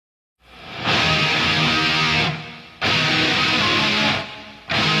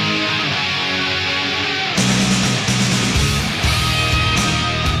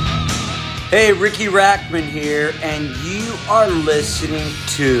Hey, Ricky Rackman here, and you are listening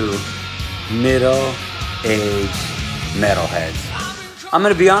to Middle Age Metalheads. I'm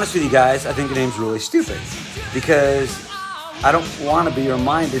going to be honest with you guys, I think the name's really stupid, because I don't want to be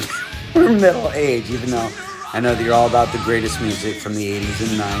reminded we're middle age, even though I know that you're all about the greatest music from the 80s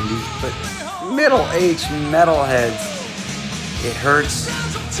and 90s, but Middle Age Metalheads, it hurts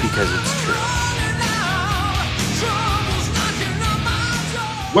because it's true.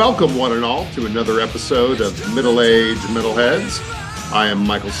 Welcome, one and all, to another episode of Middle Age Metalheads. I am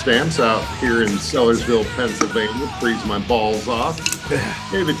Michael Stamps out here in Sellersville, Pennsylvania, freeze my balls off.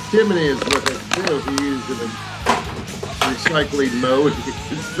 David Timoney is with us too. He's in a recycling mode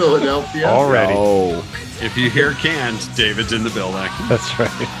in Philadelphia. Already. Oh. If you hear cans, David's in the building. That's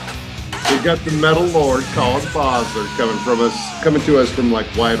right. We got the Metal Lord, Colin Bosler, coming to us from like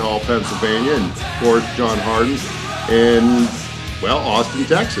Whitehall, Pennsylvania, and of course John Harden in Austin,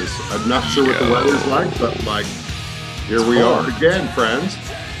 Texas. I'm not sure what the weather's like, but here we are again, friends.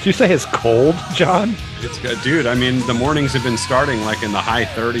 Did you say it's cold, John? It's good, dude. I mean, the mornings have been starting like in the high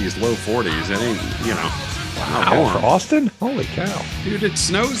 30s, low 40s. It ain't, Wow, for Austin? Holy cow. Dude, it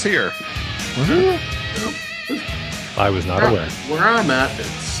snows here. I was not aware. Where I'm at,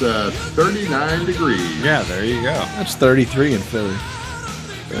 it's 39 degrees. Yeah, there you go. That's 33 in Philly.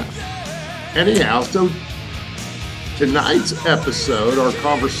 Anyhow, so tonight's episode, our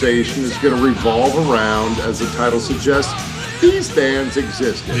conversation is going to revolve around, as the title suggests, these bands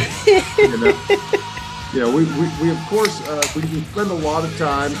existed. We of course, we spend a lot of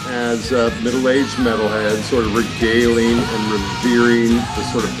time as middle-aged metalheads sort of regaling and revering the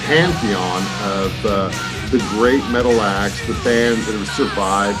sort of pantheon of the great metal acts, the bands that have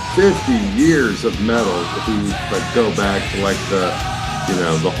survived 50 years of metal, if we go back to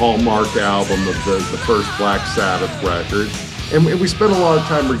the Hallmark album of the first Black Sabbath record. And we spent a lot of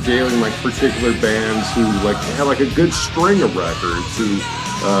time regaling particular bands who had a good string of records, who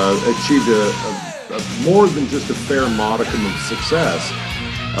achieved a more than just a fair modicum of success.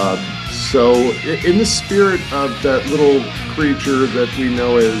 So in the spirit of that little creature that we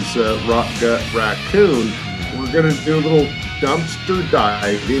know as Rock Gut Raccoon, we're going to do a little dumpster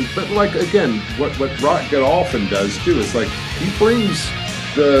diving. But again, what Rock Gut often does too is he brings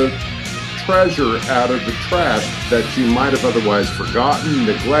the treasure out of the trash that you might have otherwise forgotten,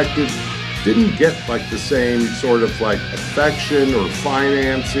 neglected, didn't get the same sort of affection or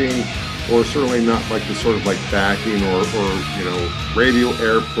financing, or certainly not the sort of backing or radio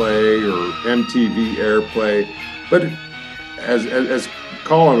airplay or MTV airplay. But as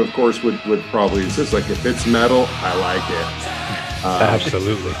Colin, of course, would probably insist, if it's metal, I like it.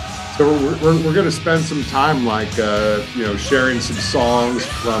 Absolutely. So we're going to spend some time sharing some songs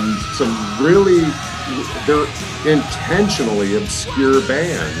from some really, they're intentionally obscure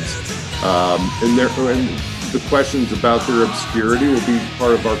bands, and the questions about their obscurity will be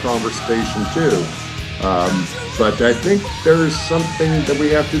part of our conversation too. But I think there's something that we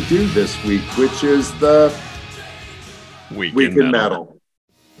have to do this week, which is the Week in Metal.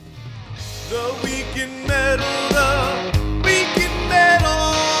 The Week in Metal, the Week in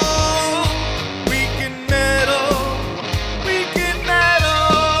Metal, Week in Metal, Week in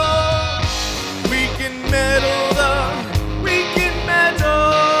Metal, Week in Metal, the Week in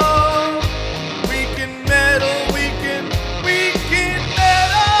Metal, Week in Metal, Week in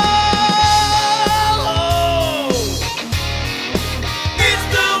Metal. It's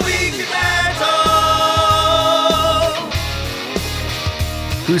the Week in Metal.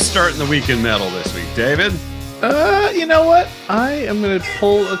 Who's starting the Week in Metal this week? David? You know what? I am going to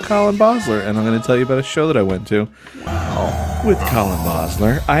pull a Colin Bosler, and I'm going to tell you about a show that I went to. Wow. With Colin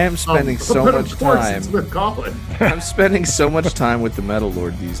Bosler. I am spending so much time with Colin. I'm spending so much time with the Metal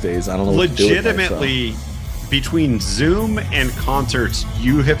Lord these days. I don't know what to do with Legitimately, between Zoom and concerts,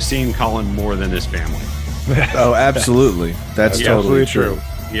 you have seen Colin more than his family. Oh, absolutely. That's totally true.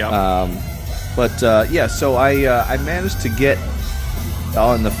 Yeah. So I managed to get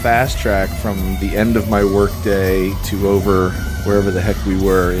on the fast track from the end of my workday to over wherever the heck we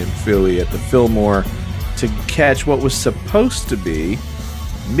were in Philly at the Fillmore to catch what was supposed to be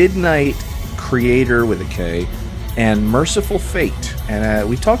Midnight Creator with a K and Merciful Fate. And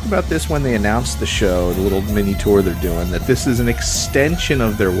we talked about this when they announced the show, the little mini tour they're doing, that this is an extension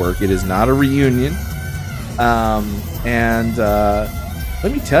of their work. It is not a reunion. Let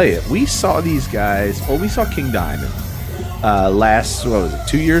me tell you, we saw these guys, we saw King Diamond. Last,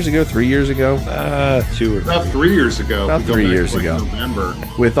 2 years ago, 3 years ago? About 3 years ago. About 3 years ago. November.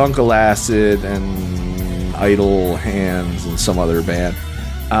 With Uncle Acid and Idle Hands and some other band.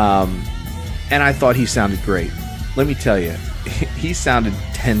 And I thought he sounded great. let me tell you, he sounded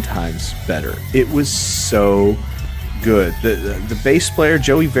 10 times better. It was so good. The bass player,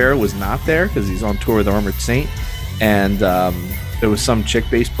 Joey Vera, was not there because he's on tour with Armored Saint. And there was some chick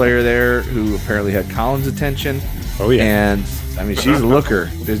bass player there who apparently had Colin's attention. Oh, yeah. And, I mean, she's a looker.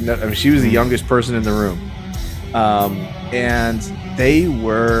 She was the youngest person in the room. And they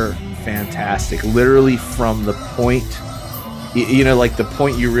were fantastic. Literally from the point, like the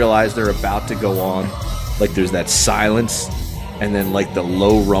point you realize they're about to go on, like there's that silence, and then like the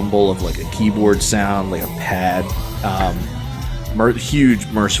low rumble of like a keyboard sound, like a pad. Huge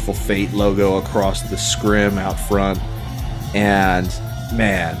Merciful Fate logo across the scrim out front. And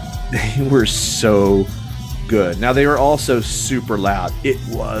man, they were so good. Now they were also super loud. It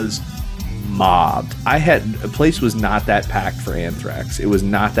was mobbed. A place was not that packed for Anthrax. It was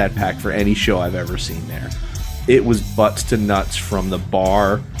not that packed for any show I've ever seen there. It was butts to nuts from the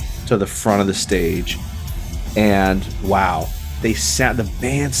bar to the front of the stage. And wow, the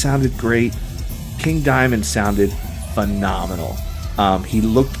band sounded great. King Diamond sounded phenomenal. He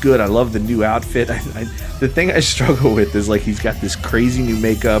looked good. I love the new outfit. The thing I struggle with is like he's got this crazy new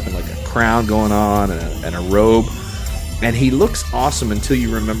makeup and like a crown going on and a robe, and he looks awesome until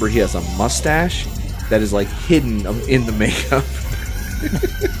you remember he has a mustache that is like hidden in the makeup.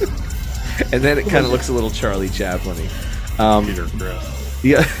 And then it kind of looks a little Charlie Chaplin-y. Peter Chris.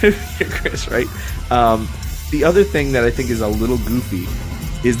 Yeah, Chris, right? The other thing that I think is a little goofy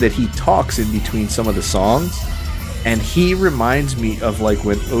is that he talks in between some of the songs, and he reminds me of like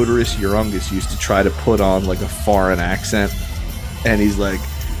when Odorous Urungus used to try to put on like a foreign accent, and he's like,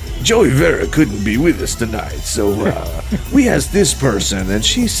 Joey Vera couldn't be with us tonight, so we asked this person, and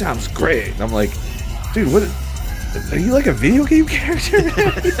she sounds great. And I'm like, dude, what? Are you like a video game character?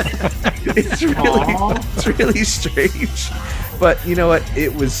 It's really strange. But you know what?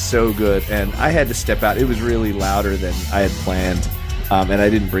 It was so good, and I had to step out. It was really louder than I had planned, and I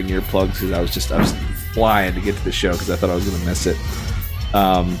didn't bring earplugs because I was flying to get to the show because I thought I was going to miss it.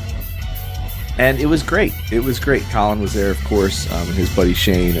 And it was great. It was great. Colin was there, of course, and his buddy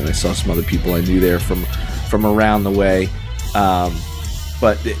Shane, and I saw some other people I knew there from around the way.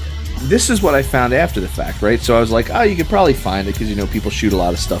 This is what I found after the fact, right? So I was like, oh, you could probably find it because, people shoot a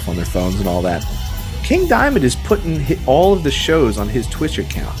lot of stuff on their phones and all that. King Diamond is putting all of the shows on his Twitch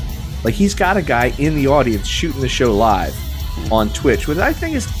account. Like, he's got a guy in the audience shooting the show live on Twitch, which I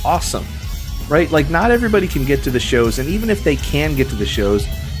think is awesome, right? Like, not everybody can get to the shows, and even if they can get to the shows,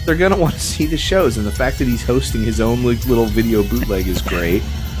 they're going to want to see the shows, and the fact that he's hosting his own little video bootleg is great.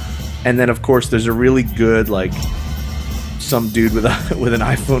 And then, of course, there's a really good, like, some dude with an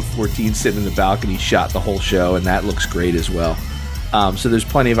iPhone 14 sitting in the balcony shot the whole show, and that looks great as well. So there's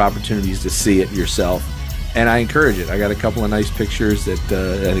plenty of opportunities to see it yourself, and I encourage it. I got a couple of nice pictures that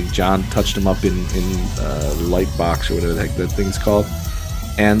I think John touched them up in Lightbox or whatever the heck that thing's called.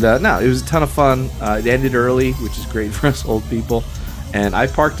 And no, it was a ton of fun. It ended early, which is great for us old people, and I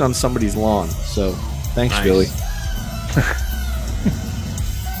parked on somebody's lawn. So thanks, Nice. Billy.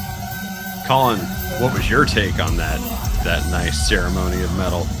 Colin, what was your take on that nice ceremony of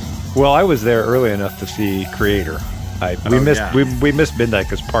metal? Well, I was there early enough to see Creator. We missed midnight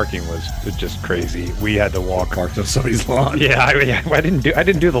because parking was just crazy. We had to walk. Parked on somebody's lawn. Yeah, I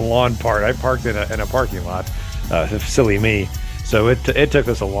didn't do the lawn part. I parked in a parking lot. Silly me. So it took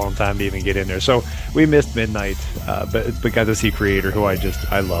us a long time to even get in there. So we missed midnight, but got to see Creator, who I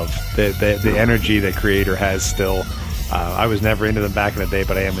love. The energy that Creator has still. I was never into them back in the day,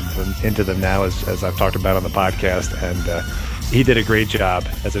 but I am into them now, as I've talked about on the podcast. And he did a great job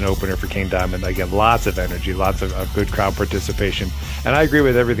as an opener for King Diamond. Again, lots of energy, lots of good crowd participation. And I agree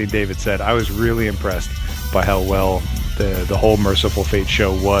with everything David said. I was really impressed by how well the whole Merciful Fate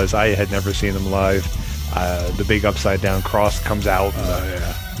show was. I had never seen them live. The big upside down cross comes out.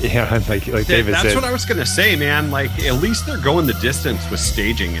 And like David said. That's what I was gonna say, man. Like, at least they're going the distance with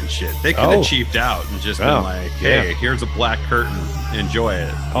staging and shit. They could have cheaped out and just been like, "Hey, here's a black curtain, enjoy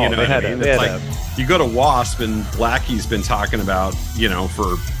it." Oh, You know they what had I mean? a- they It's had like you go to Wasp and Blackie's been talking about,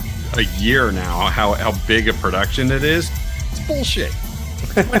 for a year now how big a production it is. It's bullshit.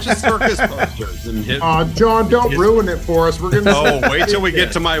 A bunch of circus posters and hit. John, don't ruin it for us. We're gonna. Oh, wait till we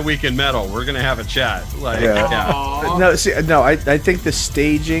get to my weekend metal. We're gonna have a chat. Like, yeah. No, I think the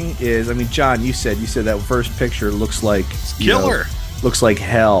staging is. I mean, John, you said that first picture looks like killer. Looks like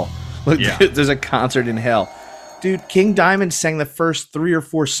hell. Look, Yeah. there's a concert in hell, dude. King Diamond sang the first 3 or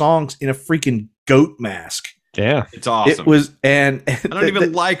 4 songs in a freaking goat mask. Yeah, It's awesome. It was, and I don't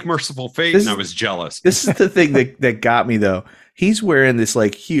even like Merciful Fate, and I was jealous. This is the thing that got me though. He's wearing this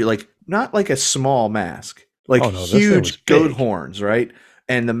like huge, like not like a small mask, like Oh, no, this thing was huge goat big. horns, right?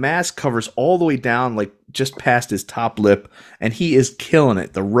 and the mask covers all the way down, like just past his top lip, and he is killing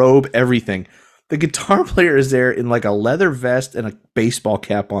it. The robe, everything. The guitar player is there in like a leather vest and a baseball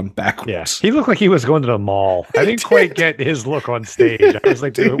cap on backwards. Yeah, he looked like he was going to the mall. I didn't quite get his look on stage. I was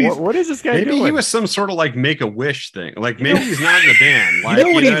like, dude, what is this guy maybe doing? he was some sort of like Make-A-Wish thing. Like maybe he's not in the band. Like, you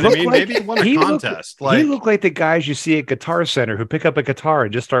know what he looked like? Maybe he won a contest. He looked like the guys you see at Guitar Center who pick up a guitar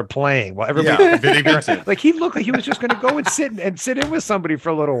and just start playing while everybody. Yeah, Vinnie Vincent. Like he looked like he was just going to go and sit in with somebody for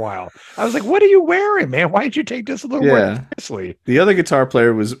a little while. I was like, what are you wearing, man? Why did you take this a little more seriously? The other guitar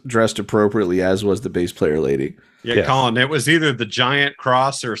player was dressed appropriately, as was the bass player lady. Yeah, Colin, it was either the giant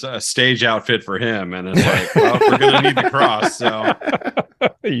cross or a stage outfit for him. And it's like, well, we're going to need the cross. So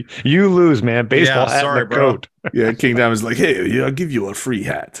you lose, man. Baseball hat sorry, and a bro. coat. Yeah, King Diamond's like, hey, I'll give you a free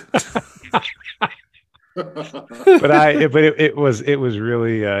hat. It was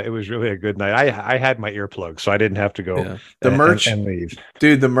really a good night. I had my earplugs, so I didn't have to go. Yeah. The merch and leave.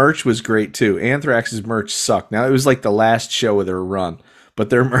 Dude, the merch was great too. Anthrax's merch sucked. Now it was like the last show of their run,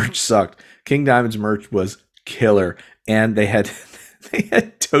 but their merch sucked. King Diamond's merch was killer, and they had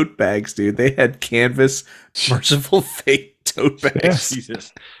tote bags, dude. They had canvas Merciful Fate tote bags.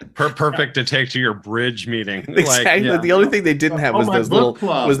 Jesus, perfect to take to your bridge meeting. Exactly. Like, The only thing they didn't have was my those book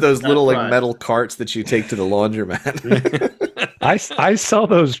little club. like metal carts that you take to the laundromat. I sell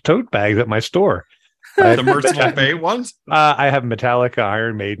those tote bags at my store. the Merciful Fate ones. I have Metallica,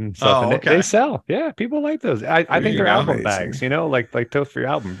 Iron Maiden stuff, and they sell. Yeah, people like those. I think they're album Amazing. bags, like tote for your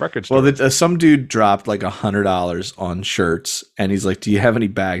album record store. Well, some dude dropped like $100 on shirts, and he's like, "Do you have any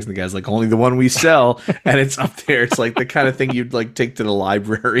bags?" And the guy's like, "Only the one we sell," and it's up there. It's like the kind of thing you'd like take to the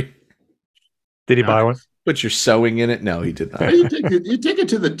library. Did he buy one? Put your sewing in it? No, he did not. You take it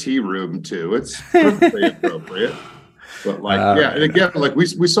to the tea room too. It's perfectly appropriate. But like, and again, like we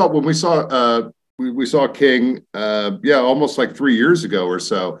saw when we saw King, almost like 3 years ago or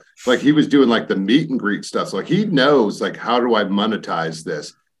so. Like he was doing like the meet and greet stuff. So like he knows like, how do I monetize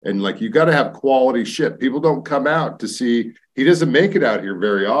this? And like, you got to have quality shit. People don't come out to see. He doesn't make it out here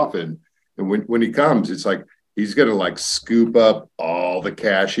very often. And when he comes, it's like he's going to like scoop up all the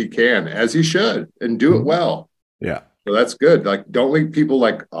cash he can, as he should, and do it well. Yeah. So that's good. Like, don't leave people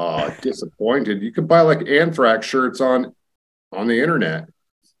like disappointed. You can buy like Anthrax shirts on the internet.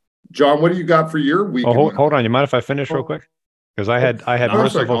 John, what do you got for your weekend? Oh, hold on. You mind if I finish real quick? Because I had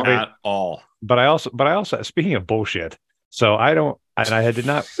Merciful Fate At all. But I also speaking of bullshit. So I did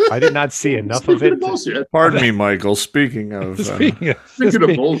not see enough of it. Pardon me, Michael. Speaking of Speaking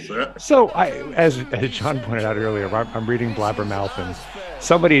of bullshit. So as John pointed out earlier, I'm reading Blabbermouth, and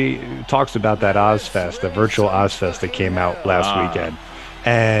somebody talks about that Ozfest, the virtual Ozfest that came out last weekend.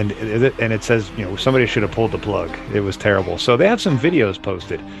 And it says, somebody should have pulled the plug. It was terrible. So they have some videos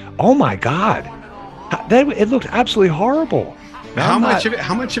posted. Oh my God, it looked absolutely horrible. How much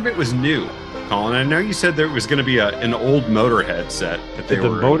of it was new, Colin? I know you said there was going to be an old Motorhead set that they were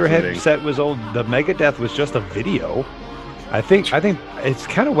Motorhead including. set was old. The Megadeth was just a video. I think it's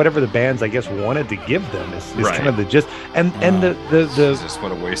kind of whatever the bands I guess wanted to give them is kind of the gist. And the Jesus,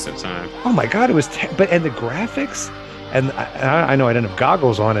 what a waste of time. Oh my God, it was and the graphics. And I know I didn't have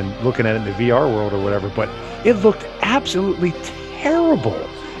goggles on and looking at it in the VR world or whatever, but it looked absolutely terrible.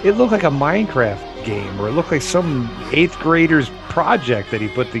 It looked like a Minecraft game, or it looked like some 8th grader's project that he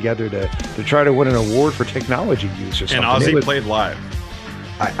put together to try to win an award for technology use or something. And Ozzy played live.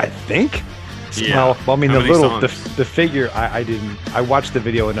 I think. Yeah. Well, I mean, How the figure, I didn't. I watched the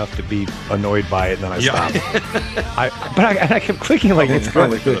video enough to be annoyed by it, and then I stopped. I kept clicking like it's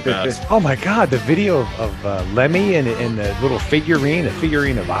probably for the best. Oh my God, the video of Lemmy and the little figurine of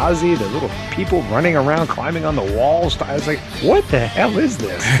Ozzy, the little people running around climbing on the walls. I was like, what the hell is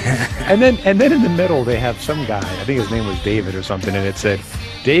this? and then in the middle they have some guy. I think his name was David or something, and it said,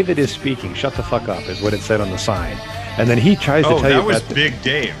 "David is speaking. Shut the fuck up," is what it said on the sign. And then he tries to tell you that was about Big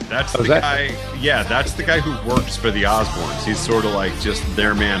Dave. That's the guy. Yeah, that's the guy who works for the Osbournes. He's sort of like just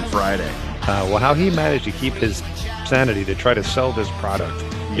their man Friday. Well, how he managed to keep his sanity to try to sell this product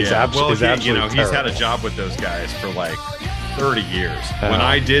is absolutely he's had a job with those guys for like 30 years. When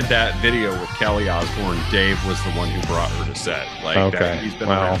I did that video with Kelly Osbourne, Dave was the one who brought her to set. Like, he's been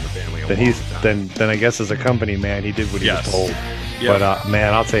around the family a long time. Then I guess as a company man, he did what he was told. Yeah. But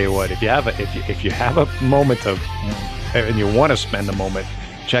man, I'll tell you what, if you have a moment and you want to spend a moment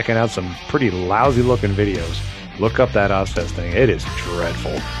checking out some pretty lousy looking videos, look up that Ozfest thing. It is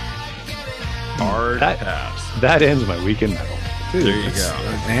dreadful. Hard pass. That ends my weekend metal. Dude, There you go.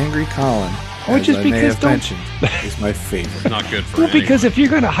 Angry Colin, Which is as I may because have mentioned, is my favorite. Not good for Well, because anyone. if you're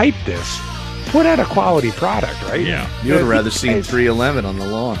going to hype this, put out a quality product, right? Yeah. You would have rather these seen guys- 311 on the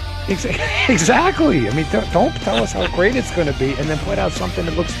lawn. Exactly. I mean, don't tell us how great it's going to be and then put out something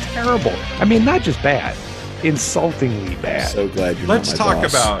that looks terrible. I mean, not just bad, insultingly bad. So glad you're Let's not my talk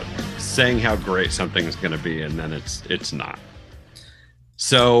boss. about saying how great something's going to be, and then it's not.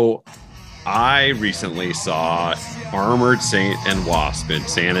 So, I recently saw Armored Saint and Wasp in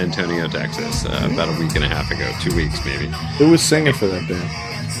San Antonio, Texas, about a week and a half ago, 2 weeks maybe. Who was singing for that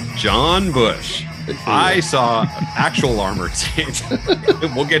band? John Bush. I saw actual Armored Saint.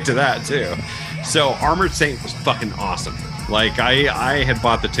 We'll get to that too. So Armored Saint was fucking awesome. Like I had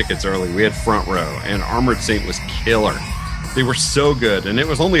bought the tickets early. We had front row, and Armored Saint was killer. They were so good, and it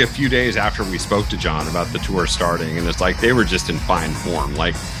was only a few days after we spoke to John about the tour starting, and it's like they were just in fine form.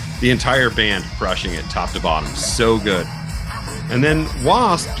 Like the entire band crushing it top to bottom, so good. And then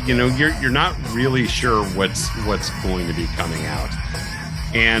Wasp, you know, you're not really sure what's going to be coming out.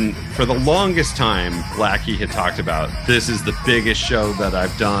 And for the longest time, Blackie had talked about, this is the biggest show that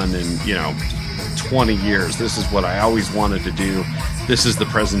I've done in, 20 years. This is what I always wanted to do. This is the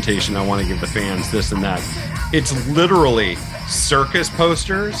presentation I want to give the fans, this and that. It's literally circus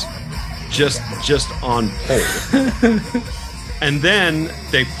posters just on pole. And then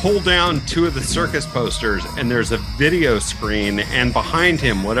they pull down two of the circus posters, and there's a video screen, and behind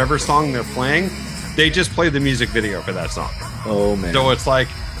him, whatever song they're playing, they just play the music video for that song. Oh, man. So it's like,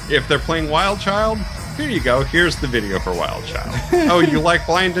 if they're playing Wild Child, here you go. Here's the video for Wild Child. Oh, you like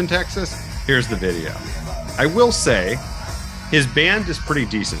Blind in Texas? Here's the video. I will say, his band is pretty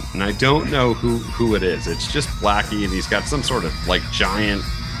decent, and I don't know who it is. It's just Blackie, and he's got some sort of like giant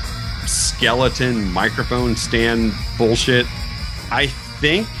skeleton microphone stand bullshit. I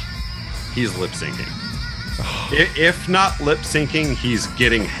think he's lip syncing. If not lip syncing, he's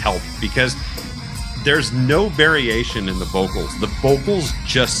getting help, because there's no variation in the vocals. The vocals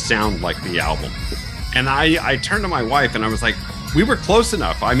just sound like the album. And I turned to my wife and I was like, we were close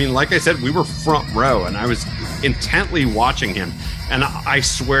enough. I mean, like I said, we were front row, and I was intently watching him. And I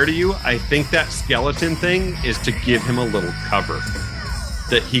swear to you, I think that skeleton thing is to give him a little cover,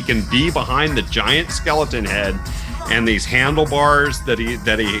 that he can be behind the giant skeleton head and these handlebars that he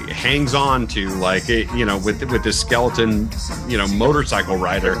hangs on to, like, with this skeleton, motorcycle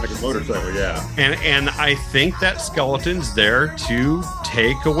rider. Like a motorcycle, yeah. And I think that skeleton's there to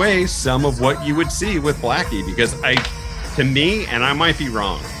take away some of what you would see with Blackie, because to me, and I might be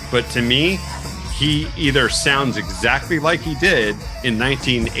wrong, but to me, he either sounds exactly like he did in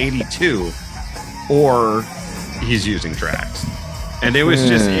 1982, or he's using tracks. And it was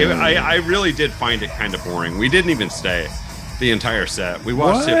just, I really did find it kind of boring. We didn't even stay the entire set. We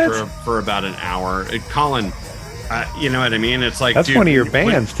watched it for about an hour. Colin, you know what I mean? It's like, That's dude, one of your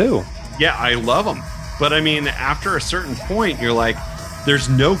bands, too. Yeah, I love them. But I mean, after a certain point, you're like, there's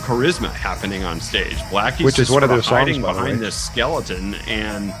no charisma happening on stage. Blackie's Which is just one of sort their songs, hiding by the way. behind this skeleton,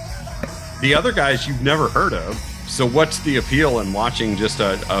 and the other guys you've never heard of. So what's the appeal in watching just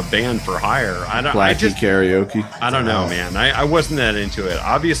a band for hire? Blackie karaoke. I don't know, man. I wasn't that into it.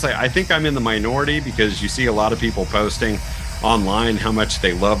 Obviously, I think I'm in the minority, because you see a lot of people posting online how much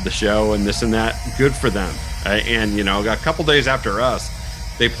they love the show and this and that. Good for them. And, a couple days after us,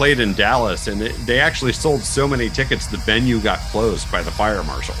 they played in Dallas, and they actually sold so many tickets, the venue got closed by the fire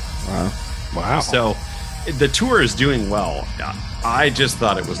marshal. Wow. So the tour is doing well. I just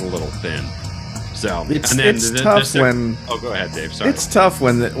thought it was a little thin. So It's tough when... Oh, go ahead, Dave. Sorry. It's tough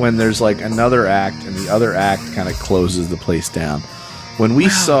when there's like another act, and the other act kind of closes the place down. When we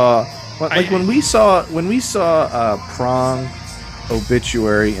saw Prong,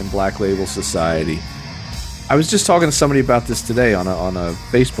 Obituary, and Black Label Society, I was just talking to somebody about this today on a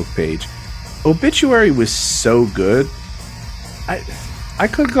Facebook page. Obituary was so good, I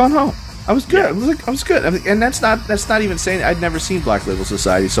could have gone home. I was good. I was good. I mean, and that's not even saying I'd never seen Black Label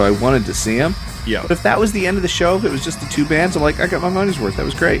Society, so I wanted to see them. Yeah. But if that was the end of the show, if it was just the two bands, I'm like, I got my money's worth. That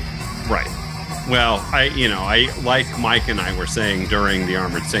was great. Right. Well, I like Mike and I were saying during the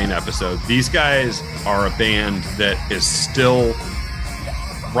Armored Saint episode, these guys are a band that is still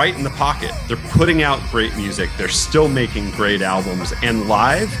right in the pocket. They're putting out great music. They're still making great albums, and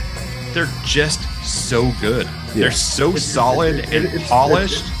live, they're just so good. Yeah. They're so solid and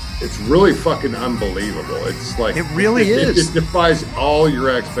polished. It's really fucking unbelievable. It's like, It really is. It defies all your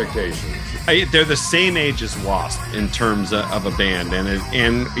expectations. They're the same age as Wasp in terms of a band,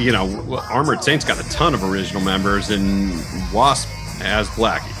 and Armored Saint's got a ton of original members, and Wasp has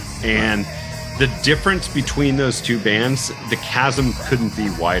Blackie, and the difference between those two bands, the chasm couldn't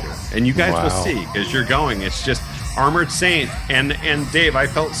be wider. And you guys will see, because you're going. It's just Armored Saint, and Dave, I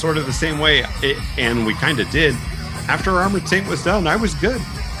felt sort of the same way, and we kind of did. After Armored Saint was done, I was good.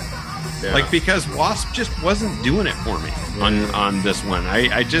 Yeah. Like, because Wasp just wasn't doing it for me on this one.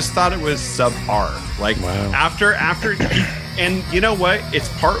 I just thought it was subpar. Like, after, and you know what? It's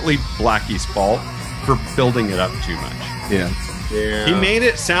partly Blackie's fault for building it up too much. Yeah. He made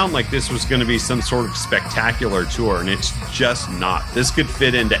it sound like this was going to be some sort of spectacular tour, and it's just not. This could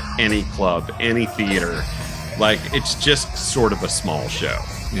fit into any club, any theater. Like, it's just sort of a small show.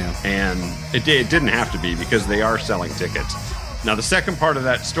 Yeah. And it didn't have to be, because they are selling tickets. Now, the second part of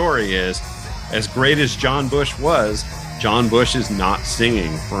that story is, as great as John Bush was, John Bush is not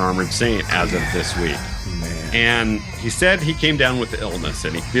singing for Armored Saint as of this week. Man. And he said he came down with the illness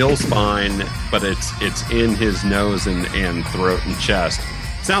and he feels fine, but it's in his nose and throat and chest.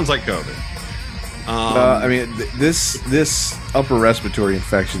 Sounds like COVID. I mean, this upper respiratory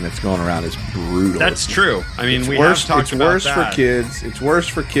infection that's going around is brutal. That's true. I mean, we worse, have talked about worse that. for kids. It's worse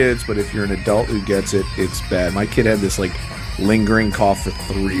for kids, but if you're an adult who gets it, it's bad. My kid had this like lingering cough for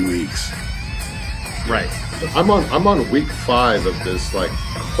 3 weeks. Right. I'm on week 5 of this like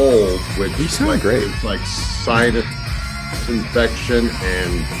cold, which You sound like, great. is, like sinus infection,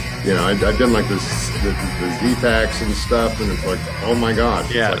 and you know I've done like the Z-Packs and stuff, and it's like, oh my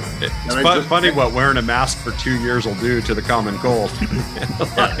gosh. Yeah. It's Funny what wearing a mask for 2 years will do to the common cold.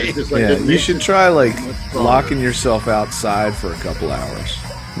 it's just like, Yeah, it you makes should it try like much stronger. locking yourself outside for a couple hours.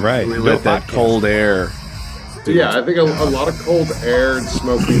 Right. Let that cold air. Yeah, I think a lot of cold air and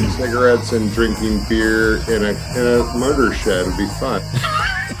smoking cigarettes and drinking beer in a murder shed would be fun.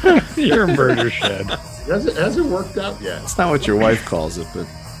 Your murder shed. Hasn't worked out yet. It's not what your wife calls it, but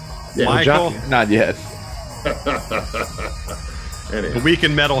Yeah. Michael, not yet. Anyway. the week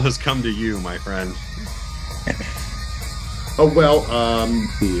in metal has come to you, my friend. Oh well.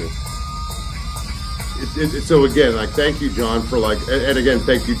 You. So again, like, thank you, John, for like, and again,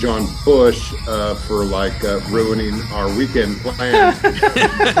 thank you, John Bush, for like ruining our weekend plans.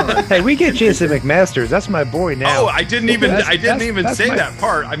 Hey, we get Jason McMasters. That's my boy now. Oh, I didn't even That's say my that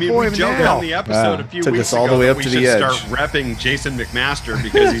part. I mean, boy we joked now. on the episode a few Took weeks us all ago the way that up we to should the start edge. repping Jason McMaster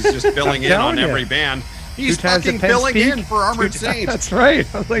because he's just filling in on telling every you. band. He's 2 times fucking at Penn's filling Peak, in for Armored 2 Saint. That's right.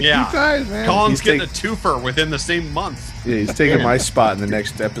 I was like, Yeah. 2 times, man. Colin's He's getting a twofer within the same month. Yeah, he's taking my spot in the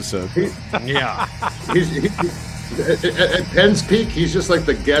next episode. Yeah. At Penn's Peak, he's just like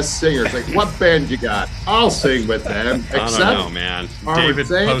the guest singer. It's like, what band you got? I'll sing with them. I don't know, man. Armored David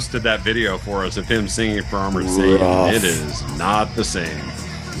Saint? posted that video for us of him singing for Armored Saint. Rough. It is not the same.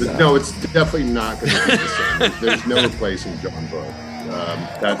 No, it's definitely not going to be the same. There's no replacing John Bush.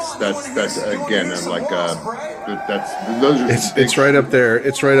 That's again. I'm like, that's those are. It's right up there.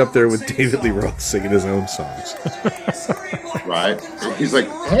 It's right up there with David Lee Roth singing his own songs. right. He's like,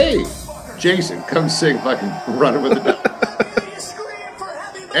 hey, Jason, come sing fucking Running with the Devil.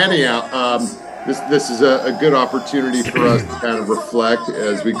 Anyhow, this is a good opportunity for us to kind of reflect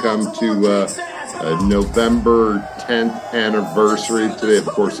as we come to November 10th anniversary. Today, of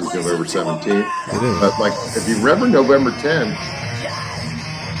course, is November 17th. It is. But like, if you remember November 10th,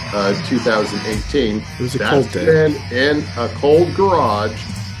 2018, It was a that's cold day. been in a cold garage.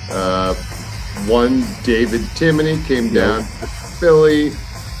 One David Timoney came down to Philly,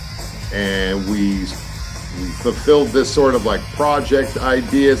 and we fulfilled this sort of like project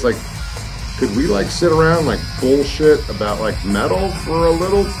idea. It's like, could we like sit around like bullshit about like metal for a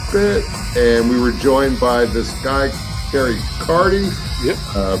little bit? And we were joined by this guy, Kerry Carty. Yep.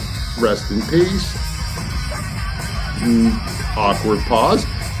 Rest in peace. Awkward pause.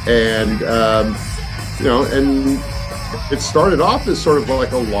 And and it started off as sort of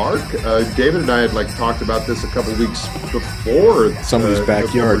like a lark. David and I had like talked about this a couple weeks before. Somebody's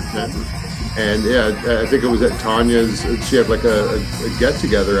backyard. November 10th. And yeah, I think it was at Tanya's. She had like a get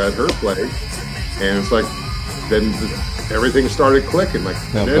together at her place, and it's like then everything started clicking. Like,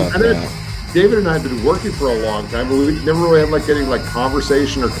 How and about then that? David and I had been working for a long time, but we never really had like any like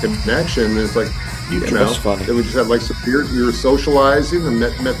conversation or connection. And it's like, That's funny. then we just had like some beers. We were socializing and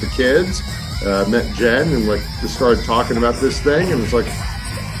met the kids, met Jen, and like just started talking about this thing. And it's like,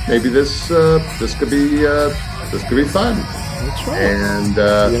 maybe this could be fun. That's right. And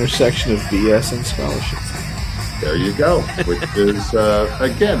The intersection of BS and scholarship. there you go, which is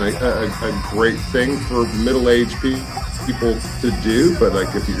again a great thing for middle-aged people to do. But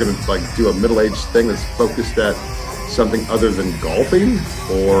like, if you're gonna like do a middle-aged thing that's focused at something other than golfing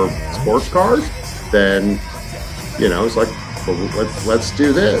or sports cars, then it's like, well, let's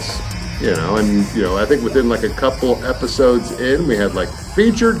do this. And I think within like a couple episodes in, we had like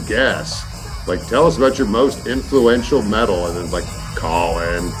featured guests. Like, tell us about your most influential metal, and then like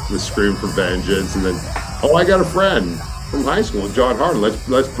Colin with Scream for Vengeance, and then, oh, I got a friend, from high school, John Harden.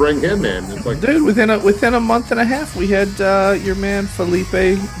 Let's bring him in. It's like, Dude, within a month and a half, we had your man Felipe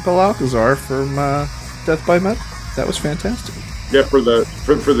Belalcazar from Death by Metal. That was fantastic. yeah, for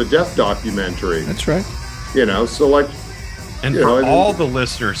the Death documentary. That's right. You know, so like, And you for know, all the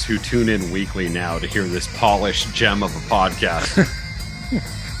listeners who tune in weekly now to hear this polished gem of a podcast,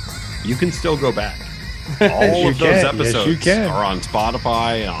 you can still go back. All of those Yes, you episodes can. are on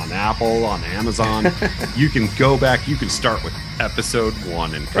Spotify, on Apple, on Amazon. You can go back. You can start with episode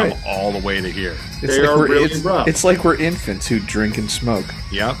 1 and come Right. all the way to here. It's They like are we're really rough. it's like we're infants who drink and smoke.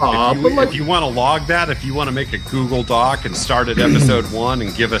 Yep. Aw, but like- If you want to log that, if you want to make a Google Doc and start at episode 1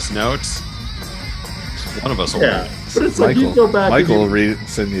 and give us notes, one of us will yeah. read it. But it's like you go back. Michael will and read it and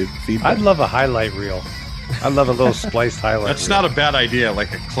send you feedback. I'd love a highlight reel. I'd love a little spliced highlight. That's reel. not a bad idea,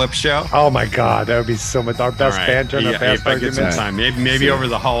 like a clip show. Oh my god, that would be so much. Our best All right. banter and our Yeah, best if I get some arguments. time, maybe over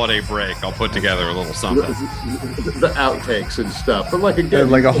the holiday break, I'll put together a little something. the outtakes and stuff. But like again,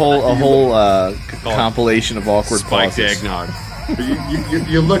 like a whole Called compilation of awkward Spiked pauses. eggnog.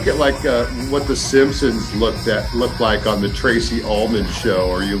 you look at like what the Simpsons looked like on the Tracy Ullman show,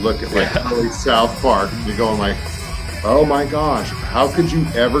 or you look at like early South Park, and you're going like, oh my gosh, how could you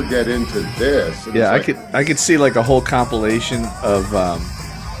ever get into this? And Yeah, it's like, I could see like a whole compilation of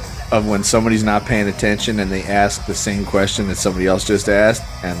when somebody's not paying attention and they ask the same question that somebody else just asked,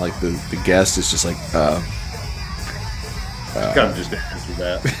 and like the guest is just like, kind of just answer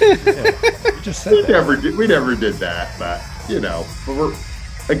that. You just said we that. never did that, but you know, but we're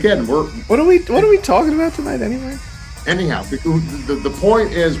what are we talking about tonight anyway? anyhow. The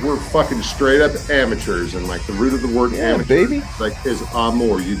point is we're fucking straight up amateurs, and like the root of the word Yeah, amateur, baby. like is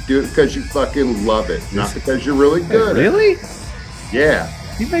amour. You do it because you fucking love it, not because you're really good. at it. Really? Yeah.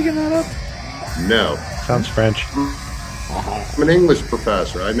 You making that up? No. Sounds French. I'm an English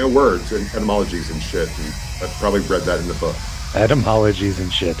professor. I know words and etymologies and shit, and I've probably read that in the book. Etymologies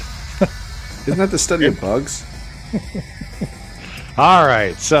and shit. Isn't that the study of bugs? All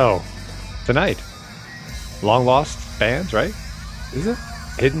right, so tonight, long lost bands, right? Is it?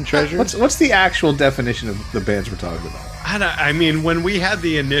 Hidden treasures. What's the actual definition of the bands we're talking about? I mean, when we had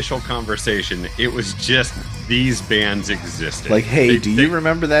the initial conversation, it was just these bands existed. Like, hey, They- do they- you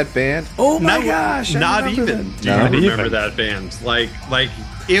remember that band? Oh my No, gosh! I not remember even. them. Do No? you remember even. that band? Like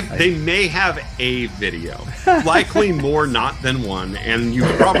if they may have a video, likely more not than one, and you've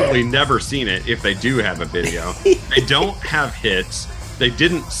probably never seen it. If they do have a video, they don't have hits. They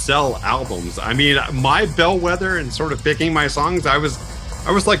didn't sell albums. I mean, my bellwether and sort of picking my songs, I was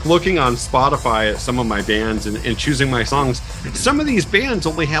like looking on Spotify at some of my bands and choosing my songs. Some of these bands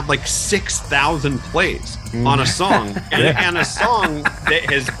only have like 6,000 plays on a song, and a song that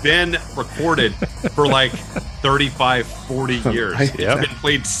has been recorded for like 35, 40 years. Right. It's Yep. been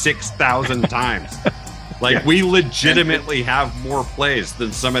played 6,000 times. Like, we legitimately have more plays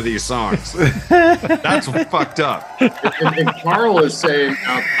than some of these songs. That's fucked up. And Carl is saying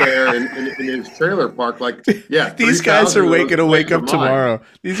out there in his trailer park, like, yeah, These guys are 3,000 gonna wake up plays are mine. tomorrow.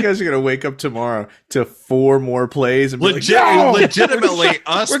 These guys are gonna wake up tomorrow to 4 more plays and be like, Legit, "Yo, legitimately,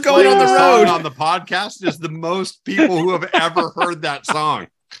 us we're going playing on the song road." on the podcast is the most people who have ever heard that song.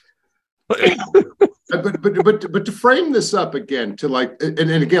 But to frame this up again, to like, and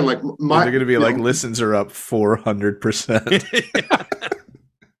again, like my, They're gonna be you like, know, listens are up 400%.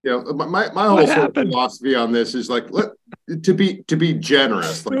 you know, my whole sort of happened? philosophy on this is like, to be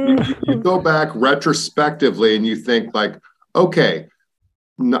generous. Like you go back retrospectively and you think like, okay,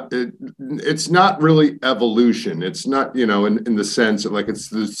 it's not really evolution. It's not, you know, in the sense that like it's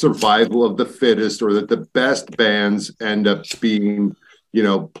the survival of the fittest, or that the best bands end up being, you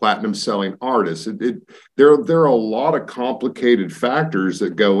know, platinum selling artists. There are a lot of complicated factors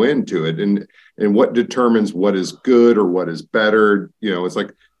that go into it, and what determines what is good or what is better. You know, it's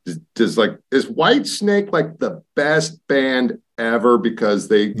like, is Whitesnake like the best band ever because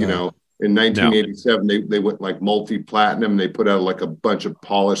they, you know, in 1987 they went like multi-platinum. They put out like a bunch of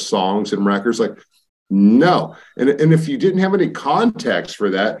polished songs and records. Like, no. And if you didn't have any context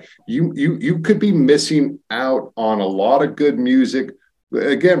for that, you could be missing out on a lot of good music.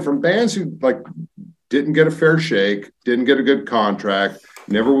 Again, from bands who like didn't get a fair shake, didn't get a good contract,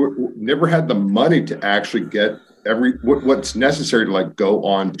 never had the money to actually get what's necessary to like go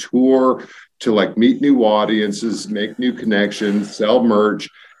on tour, to like meet new audiences, make new connections, sell merch,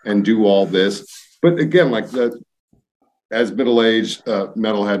 and do all this. But again, like as middle-aged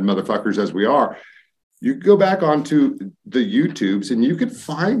metalhead motherfuckers as we are, you go back onto the YouTubes and you could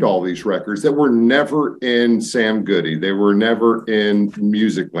find all these records that were never in Sam Goody. They were never in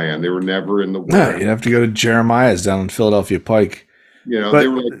Music Land. They were never in the No, you'd have to go to Jeremiah's down in Philadelphia Pike You know, But they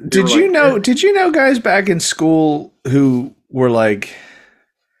were like, did you know? Did you know guys back in school who were like,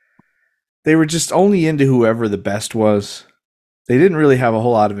 they were just only into whoever the best was. They didn't really have a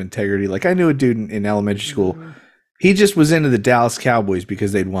whole lot of integrity. Like I knew a dude in elementary school. He just was into the Dallas Cowboys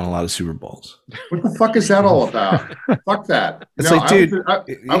because they'd won a lot of Super Bowls. What the fuck is that all about? Fuck that. It's like, dude,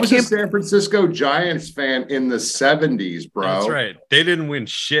 I was a San Francisco Giants fan in the 70s, bro. That's right. They didn't win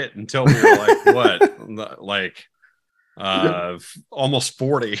shit until we were like, what? Like, almost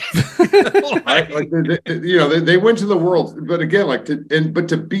 40. They went to the World, but again, but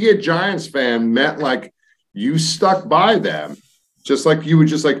to be a Giants fan meant like you stuck by them, just like you would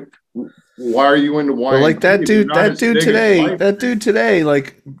just like. Why are you into wine? Well, like that dude today,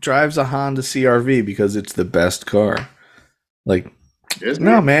 like drives a Honda CRV because it's the best car. Like,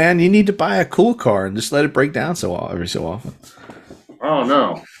 no, man, you need to buy a cool car and just let it break down every so often. Oh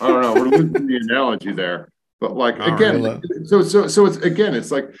no, I don't know. We're losing the analogy there, but like again, so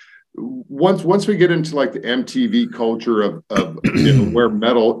it's like once we get into like the MTV culture of where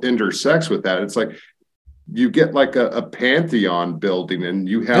metal intersects with that, it's like. You get like a pantheon building and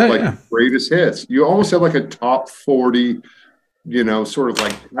you have greatest hits. You almost have like a top 40, sort of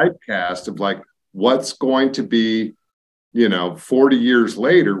like typecast of like what's going to be, 40 years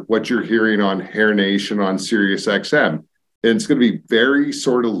later, what you're hearing on Hair Nation on Sirius XM. And it's going to be very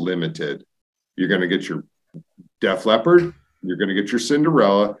sort of limited. You're going to get your Def Leppard. You're going to get your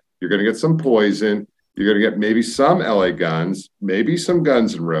Cinderella. You're going to get some Poison. You're going to get maybe some LA Guns, maybe some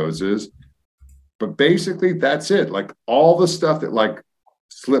Guns N' Roses. But basically, that's it. Like all the stuff that like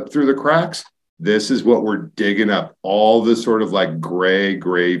slipped through the cracks, this is what we're digging up. All this sort of like gray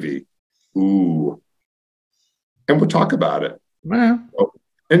gravy. Ooh. And we'll talk about it. Yeah.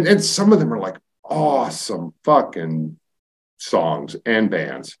 And some of them are like awesome fucking songs and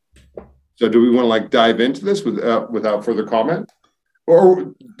bands. So do we want to like dive into this without further comment?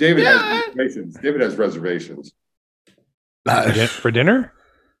 Or David has reservations. David has reservations. For dinner?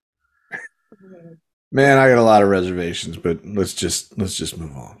 Man, I got a lot of reservations, but let's just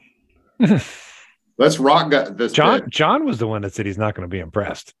move on. Let's rock this. John was the one that said he's not going to be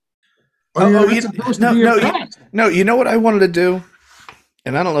impressed. No, you know what I wanted to do?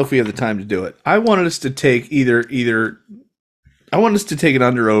 And I don't know if we have the time to do it. I wanted us to take I want us to take an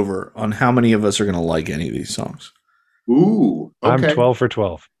under over on how many of us are going to like any of these songs. Ooh, okay. I'm 12 for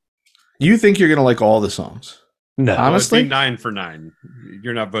 12. You think you're going to like all the songs? No, honestly, 9 for 9.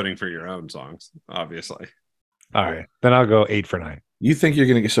 You're not voting for your own songs, obviously. All right, then I'll go 8 for 9. You think you're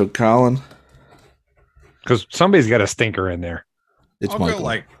going to get Colin? Because somebody's got a stinker in there. It's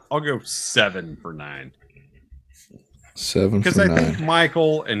Michael. I'll go 7 for 9. 7 for 9. Because I think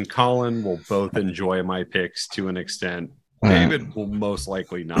Michael and Colin will both enjoy my picks to an extent. David will most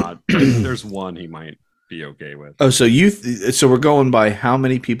likely not. There's one he might be okay with. Oh, so so we're going by how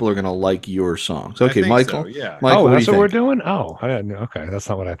many people are going to like your songs. Okay, Michael. So, yeah. Michael, that's what we're doing? Oh, I didn't know. Okay, that's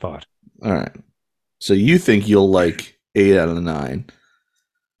not what I thought. All right. So you think you'll like 8 out of 9.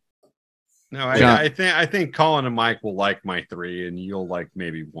 No, I think Colin and Mike will like my 3 and you'll like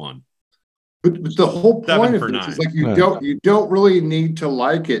maybe 1. But the whole point of this is like you don't really need to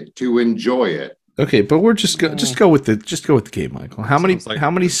like it to enjoy it. Okay, but we're just go with the game, Michael. How many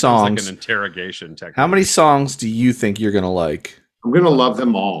songs? Like an interrogation technique. How many songs do you think you're gonna like? I'm gonna love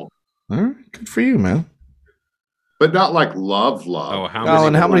them all. All right, good for you, man. But not like love. Oh,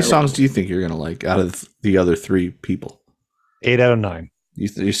 how many songs do you think you're gonna like out of the other 3 people? 8 out of 9.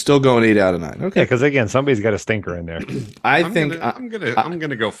 You're still going 8 out of 9. Okay, yeah, because again, somebody's got a stinker in there. I'm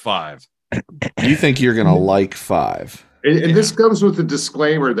gonna go 5. You think you're gonna like 5? And this comes with a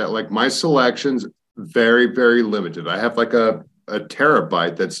disclaimer that like my selection's very, very limited. I have like a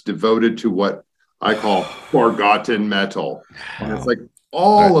terabyte that's devoted to what I call forgotten metal. Wow. And it's like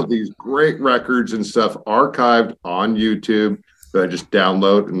all of these great records and stuff archived on YouTube that I just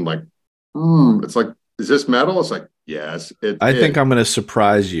download and like, it's like, is this metal? It's like, yes. I think I'm going to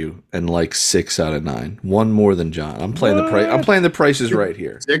surprise you and like 6 out of 9. One more than John. I'm playing the price. I'm playing the prices right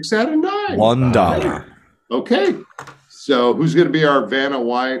here. 6 out of 9. $1. Okay. So who's going to be our Vanna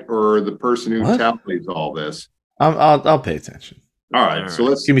White or the person who tallies all this? I'll pay attention. All right. So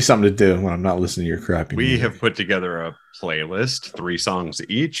let's give me something to do when I'm not listening to your crappy music. We have put together a playlist, 3 songs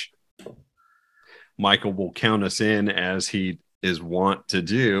each. Michael will count us in as he is wont to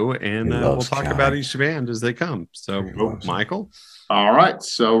do, and we'll talk about each band as they come. So, Michael. All right.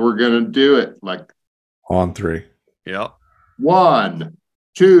 So we're going to do it like on 3. Yep. 1,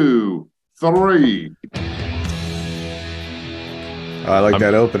 2, 3. I like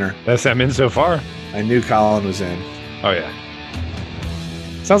that opener. I'm in so far. I knew Colin was in. Oh, yeah.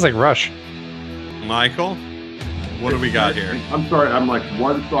 Sounds like Rush. Michael? What do we got here? I'm sorry, I'm like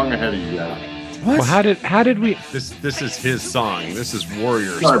one song ahead of you guys. What? Well, how did we? This is his song. This is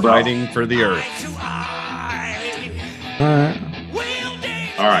Warriors Sorry, bro. Fighting for the Earth. All right.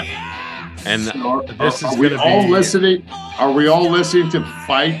 All right. And So this is are we going to all be listening? Are we all listening to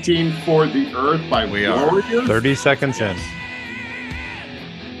 "Fighting for the Earth" by We are. Warriors? 30 seconds in.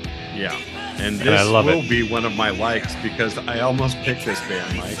 Yeah. And And I this love will it. be one of my likes because I almost picked this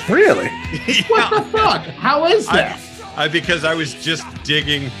band, Mike. Really? What the fuck? How is that? Because I was just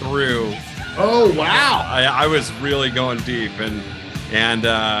digging through. Oh wow! I was really going deep, and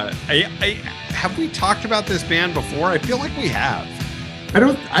have we talked about this band before? I feel like we have, I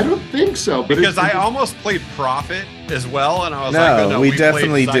don't think so. But because I almost played Prophet as well, and I was No, like, oh, no, we played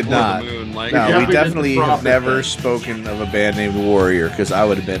definitely did Cycle of not. the Moon. Like, No, Yeah, we we did definitely the have Prophet never thing. spoken of a band named Warrior because I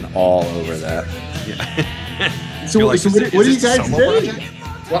would have been all over that. So, You're like, so is what, it- what do is you this a guys solo think?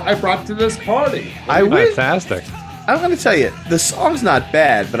 project? Well, I brought to this party. I wish. Fantastic. I'm going to tell you, the song's not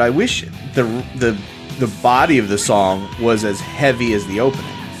bad, but I wish the body of the song was as heavy as the opening.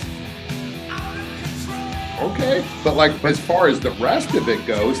 Okay, but like as far as the rest of it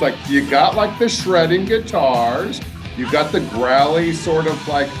goes, like you got like the shredding guitars, you got the growly sort of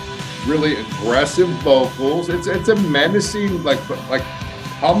like really aggressive vocals. It's a menacing like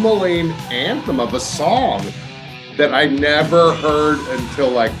pummeling anthem of a song that I never heard until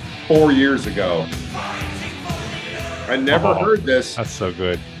like 4 years ago. I never Oh. heard this. That's so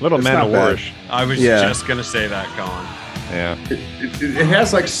good. Little It's Man not of bad. Warish. I was Yeah. just gonna say that, Colin. Yeah. It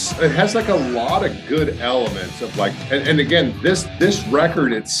has like a lot of good elements of like and again this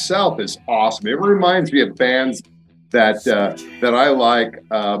record itself is awesome. It reminds me of bands that I like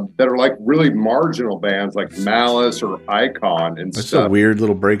that are like really marginal bands like Malice or Icon and It's a stuff. weird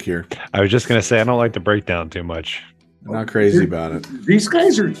little break here. I was just gonna say I don't like the breakdown too much. I'm not crazy about it. These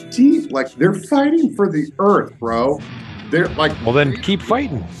guys are deep, like they're fighting for the earth, bro. They're like Well, then keep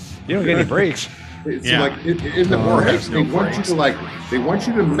fighting. You don't get any breaks. it's Yeah. like in the Oh, breaks, no they want you breaks. to like they want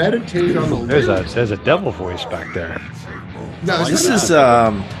you to meditate on the lyrics. There's a devil voice back there. No,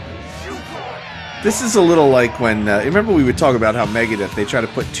 This is a little like when remember we would talk about how Megadeth they try to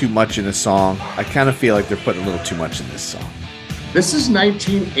put too much in a song. I kind of feel like they're putting a little too much in this song. This is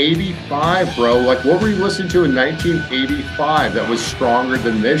 1985, bro. Like, what were you listening to in 1985 that was stronger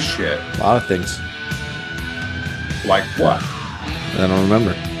than this shit? A lot of things Like what? I don't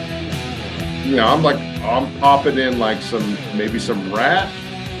remember. You know, I'm popping in like maybe some Rat,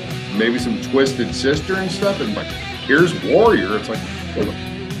 maybe some Twisted Sister and stuff, and like, here's Warrior. It's like,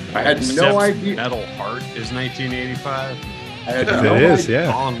 I had no Except idea. Metal Heart is 1985. I had It no is, idea.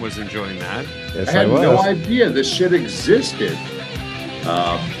 yeah. Colin was enjoying that. Yes, I had was. no idea this shit existed.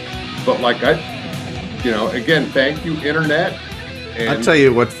 But like again, thank you, internet. And I'll tell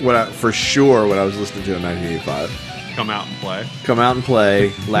you what for sure what I was listening to in 1985. Come out and play. Come Out and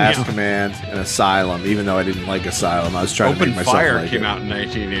Play, Last Yeah. Command, and Asylum. Even though I didn't like Asylum, I was trying to Open make myself Fire like came it. out in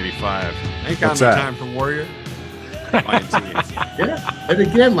 1985. Ain't got What's no that? time for Warrior. YNT. Yeah, and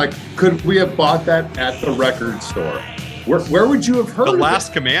again, like, could we have bought that at the record store? Where would you have heard The of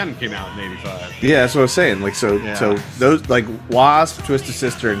Last Command came out in 85. Yeah, that's what I was saying. Like so Yeah. those like Wasp, Twisted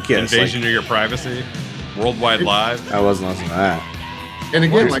Sister, and Kiss. Invasion Like, of Your Privacy. Worldwide Live. I wasn't listening to that. it? And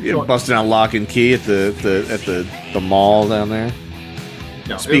again, like, You know, busting out Lock and Key at the mall down there.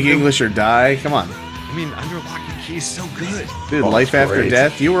 no, Speak English or Die. Come on, I mean, Under Lock and Key is so good. dude. Oh, Life After great.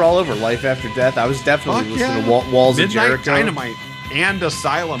 Death. You were all over Life After Death. I was definitely Fuck listening yeah. to Walls of Midnight Jericho. Dynamite and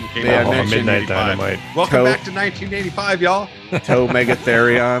Asylum came Yeah, out in Midnight 1985. Dynamite. Welcome Toe- back to 1985, y'all. Toe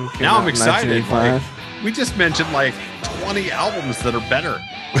Megatherion. came Now out I'm in excited. 1985. Like, we just mentioned like 20 albums that are better.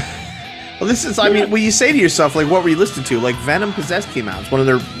 Well, this is. I mean, when you say to yourself, like, what were you listening to? Like, Venom Possessed came out. It's one of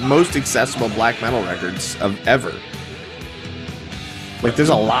their most accessible black metal records of ever. Like, there's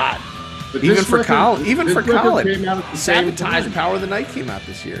a lot. But Even this for record- Colin. Even this for record Colin. came out at the same Sabotage time. Power of the Night came out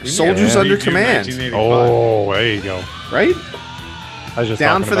this year. Yeah, Soldiers yeah. Under 22, Command. 1985. Oh, there you go. Right? I was just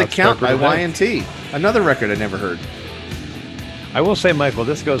Down talking for the about Count by Stroker today. YNT. Another record I never heard. I will say, Michael,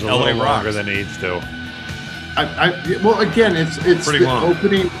 this goes a LA little longer rocks. than it needs to. Well, again, it's Pretty the long.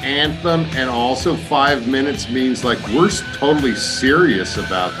 opening anthem, and also 5 minutes means like we're totally serious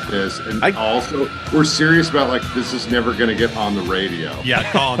about this, and also we're serious about like this is never going to get on the radio. Yeah,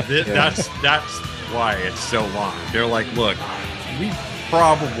 Colin, that's why it's so long. They're like, look, we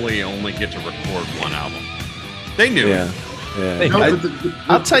probably only get to record one album. They knew. Yeah. Yeah. They- No, I, but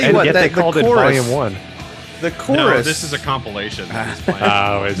will tell you And what, yet that, they the called it chorus, Volume 1. The No, chorus. this is a compilation. that he's playing.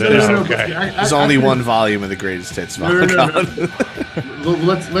 Oh, is No, it? no, no, Okay. but I There's only think- one volume of the greatest hits. No, no, no, Colin.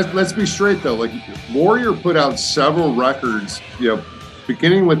 Let's be straight though. Like Warrior put out several records,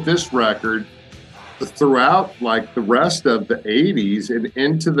 beginning with this record, throughout like the rest of the 80s and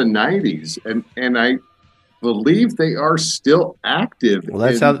into the 90s, and I believe they are still active. Well,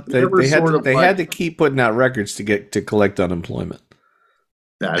 that's how they had to keep putting out records to collect unemployment.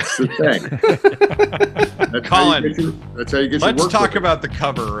 That's the thing. That's Colin, that's how you get. Let's your work talk with it. about the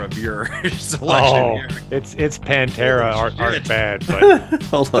cover of your selection Oh, here. it's Pantera art band. But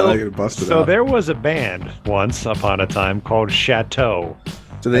Hold on, I gotta bust it so out. there was a band once upon a time called Chateau.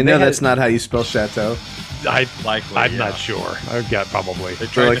 So they and know they had- that's not how you spell chateau. Likely, I'm yeah. not sure. I've got probably. They They're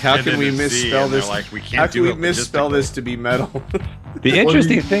tried like, to how fit can in we a Z, misspell and they're this? like, we How can't can do we it misspell logistically. this to be metal? The Well,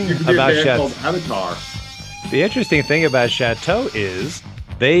 interesting you thing could be a about band Chateau. called Avatar. The interesting thing about Chateau is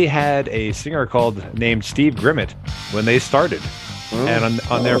they had a singer named Steve Grimmett when they started. And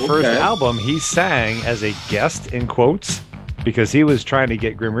on their first okay. album, he sang as a guest in quotes because he was trying to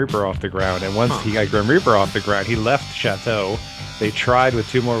get Grim Reaper off the ground. And once he got Grim Reaper off the ground, he left Chateau. They tried with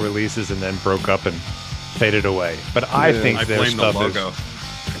 2 more releases and then broke up and faded away. But I think I their blame the stuff logo.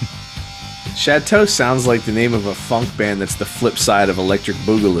 Chateau sounds like the name of a funk band that's the flip side of Electric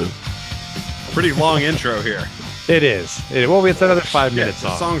Boogaloo. Pretty long intro here. it is. Well, it's another 5-minute The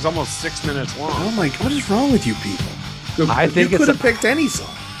song. song's almost 6 minutes long. Oh my! What is wrong with you people? I think you it's could a, have picked any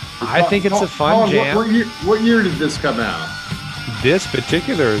song. I think it's a fun Colin, jam. What year did this come out? This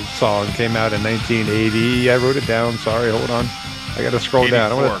particular song came out in 1980. I wrote it down. Sorry, hold on. I got to scroll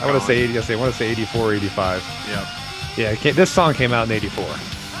down. I 84, want to say 80. I want to say 84, 85. Yep. Yeah, this song came out in 84.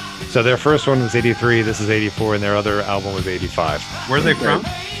 So their first one was 83. This is 84, and their other album was 85. Where are they from?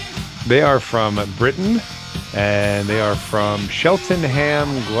 They are from Britain, and they are from Cheltenham,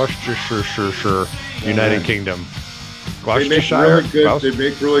 Gloucestershire, United Kingdom. They make Gloucestershire. really good. They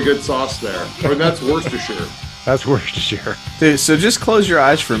make really good sauce there. Or that's Worcestershire. That's Worcestershire. Dude, so just close your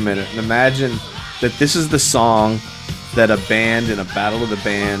eyes for a minute and imagine that this is the song that a band in a battle of the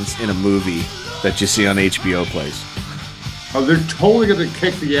bands in a movie that you see on HBO plays. Oh, they're totally gonna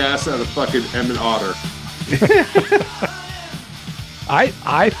kick the ass out of fucking Emmett Otter.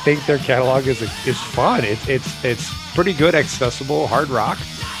 I think their catalog is fun. It's pretty good, accessible hard rock.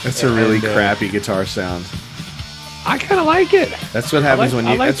 That's a really And, crappy guitar sound. I kind of like it. That's what happens when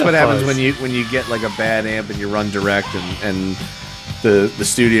you. I like That's the what happens fuzz. when you get like a bad amp and you run direct and the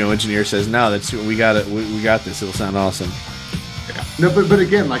studio engineer says no, we got it. We got this. It'll sound awesome. No, but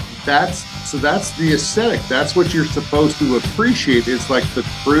again, like that's the aesthetic. That's what you're supposed to appreciate. It's like the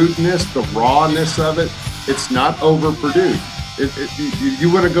crudeness, the rawness of it. It's not overproduced.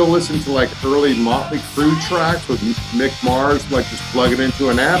 You want to go listen to like early Motley Crue tracks with Mick Mars, like just plug it into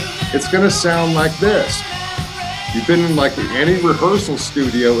an amp. It's gonna sound like this. You've been in like any rehearsal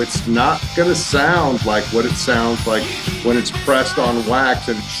studio, it's not gonna sound like what it sounds like when it's pressed on wax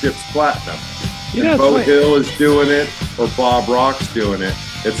and it ships platinum. Yeah, And Bo it's Hill is doing it or Bob Rock's doing it.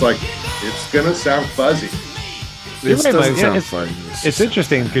 It's like it's gonna sound fuzzy. You're This right, doesn't Mike. Yeah, sound fun. It's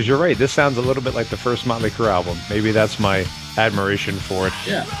interesting because you're right. This sounds a little bit like the first Motley Crue album. Maybe that's my admiration for it.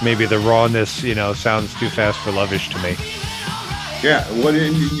 Yeah. Maybe the rawness, sounds too fast for Lovish to me. Yeah, well,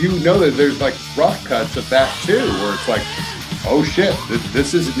 you know that there's like rough cuts of that too, where it's like, oh shit,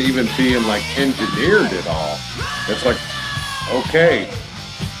 this isn't even being like engineered at all. It's like, okay,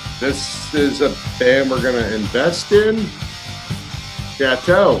 this is a band we're gonna invest in.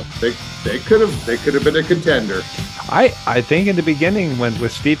 Chateau, they could have been a contender. I think in the beginning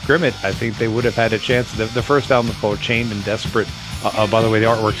with Steve Grimmett, I think they would have had a chance. The first album is called Chained and Desperate. By the way, the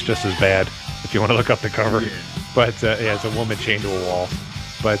artwork's just as bad if you want to look up the cover. Yeah. But yeah, it's a woman chained to a wall.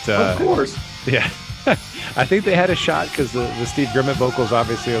 But Of course. yeah, I think they had a shot because the Steve Grimmett vocals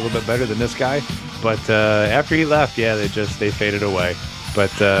obviously are a little bit better than this guy. But after he left, yeah, they faded away.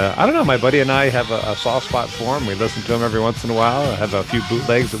 But I don't know. My buddy and I have a soft spot for him. We listen to him every once in a while. I have a few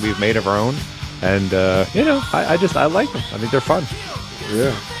bootlegs that we've made of our own, and I like them. I think they're fun.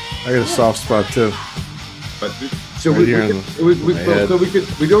 Yeah, I got a soft spot too. But so Right here in my head.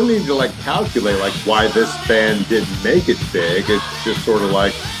 we don't need to like calculate like why this band didn't make it big. It's just sort of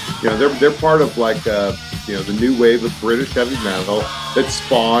like, they're part of like the new wave of British heavy metal that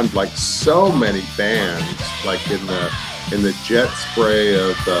spawned like so many bands like in the jet spray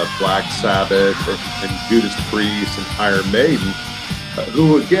of Black Sabbath and Judas Priest and Iron Maiden,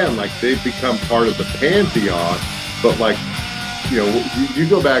 who again like they've become part of the pantheon, but like. You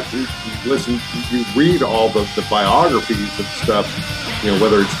go back, you listen, you read all the biographies and stuff,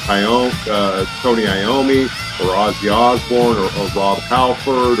 whether it's Tony Iommi or Ozzy Osbourne or Rob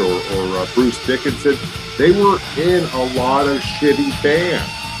Halford or Bruce Dickinson. They were in a lot of shitty bands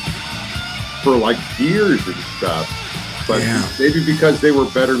for like years and stuff. But maybe because they were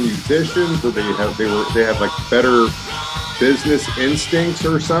better musicians or they have like better business instincts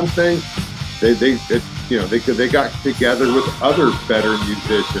or something. they got together with other better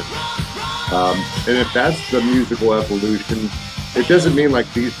musicians. And if that's the musical evolution, it doesn't mean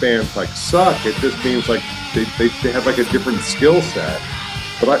like these bands like suck. It just means like they have like a different skill set.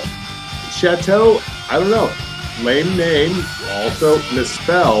 But Chateau, I don't know. Lame name, also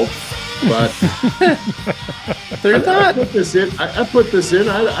misspelled. But They're not. I put this in.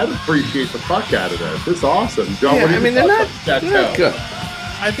 I'd appreciate the fuck out of this. It's awesome. John, Yeah, what do you think they're about not Chateau? good.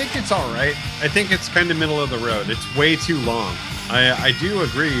 I think it's all right. I think it's kind of middle of the road. It's way too long. I do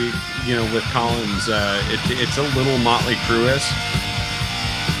agree, with Collins. It's a little Motley Crue-ish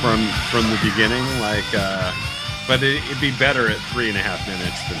from the beginning. But it'd be better at 3.5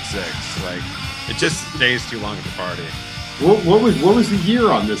 minutes than 6. Like, it just stays too long at the party. What was the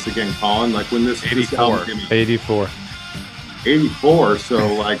year on this again, Colin? Like when this 84. 84. 84.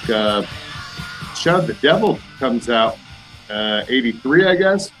 So like Shout at the Devil comes out 83, I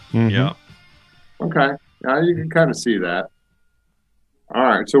guess. Mm-hmm. Yeah. Okay. Now you can kind of see that. All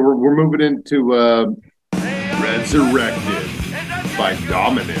right, so we're moving into Resurrected by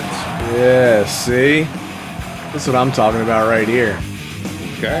Dominance. Yeah, see? That's what I'm talking about right here.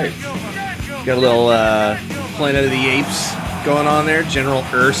 Okay. Got a little Planet of the Apes going on there. General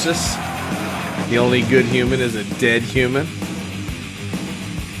Ursus. The only good human is a dead human.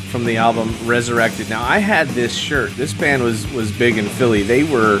 From the album Resurrected. Now, I had this shirt. This band was big in Philly. They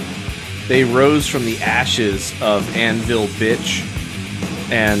rose from the ashes of Anvil Bitch.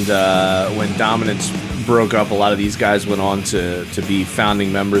 And when Dominance broke up, a lot of these guys went on to be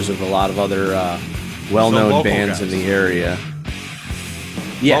founding members of a lot of other well-known bands guys. in the area.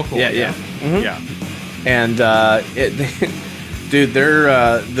 Yeah, Local, yeah. Mhm. Yeah. And dude,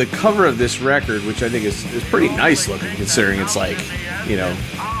 they're the cover of this record, which I think is pretty nice looking, considering it's like,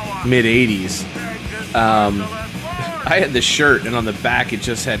 mid '80s. I had this shirt, and on the back it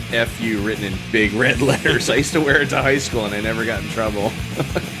just had "FU" written in big red letters. I used to wear it to high school, and I never got in trouble.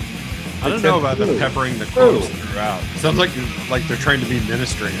 I don't know about them peppering the quotes throughout. Sounds like they're trying to be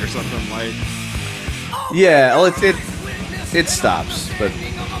ministering or something. Like, Yeah, well, it stops, but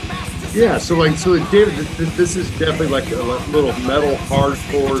Yeah, so David, this is definitely like a little metal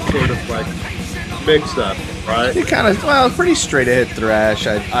hardcore sort of like mix up, right? it kind of pretty straight ahead thrash,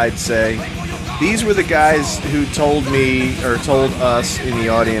 I'd say. These were the guys who told me, or told us in the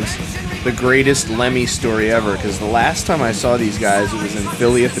audience, the greatest Lemmy story ever. Because the last time I saw these guys, it was in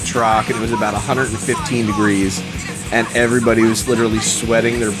Philly at the Troc, and it was about 115 degrees, and everybody was literally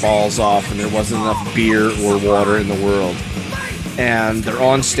sweating their balls off, and there wasn't enough beer or water in the world. And they're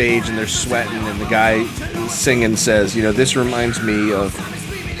on stage, and they're sweating, and the guy singing says, this reminds me of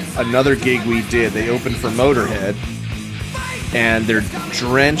another gig we did. They opened for Motorhead, and they're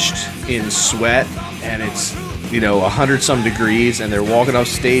drenched in sweat, and it's 100-some degrees, and they're walking off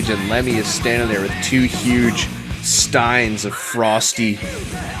stage, and Lemmy is standing there with 2 huge steins of frosty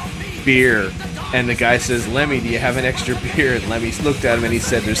beer, and the guy says, "Lemmy, do you have an extra beer?" And Lemmy looked at him and he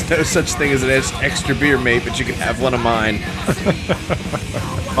said, "There's no such thing as an extra beer, mate, but you can have one of mine."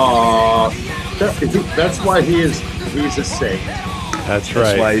 That's why he's a saint. That's right.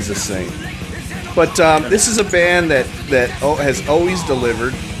 That's why he's a saint. But this is a band that has always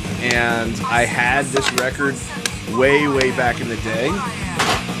delivered, and I had this record way back in the day,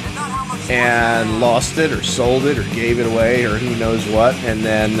 and lost it or sold it or gave it away or who knows what, and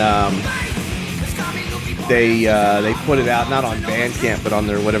then they put it out not on Bandcamp but on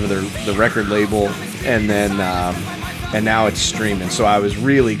their the record label, and then and now it's streaming. So I was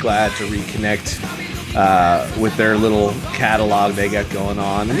really glad to reconnect with their little catalog they got going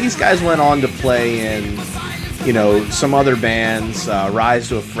on. And these guys went on to play in, some other bands, Rise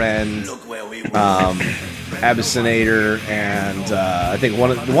to a Friend, Abyssinator, and I think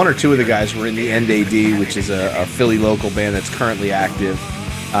one or two of the guys were in the NAD, which is a Philly local band that's currently active,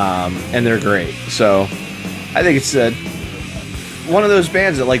 and they're great. So I think it's one of those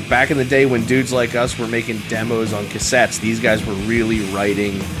bands that, like, back in the day when dudes like us were making demos on cassettes, these guys were really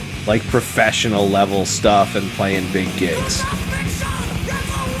writing like professional level stuff and playing big gigs.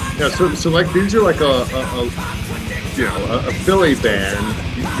 Yeah, so like these are like a Philly band.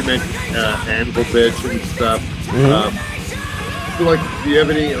 You mentioned Anvil Bitch and stuff. Mm-hmm. So like, do you have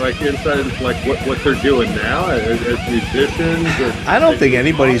any like insight into like what they're doing now as musicians? Or I don't think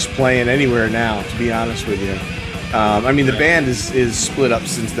anybody's playing anywhere now, to be honest with you. I mean, the band is split up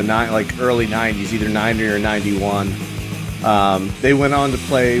since the early 90s, either 90 or 91. They went on to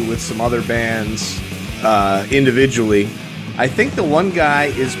play with some other bands individually. I think the one guy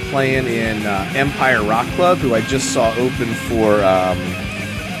is playing in Empire Rock Club, who I just saw open for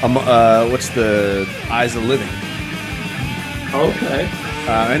what's the Eyes of the Living. Okay.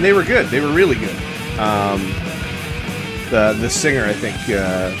 and they were good. They were really good. The singer, I think,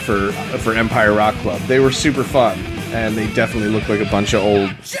 for Empire Rock Club, they were super fun, and they definitely look like a bunch of old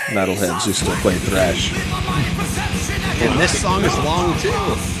metalheads who still play thrash. And this song is long too.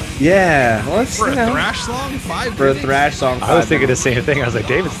 Yeah, well, For a thrash song, 5 for a minutes? thrash song. I was thinking the same thing. I was like,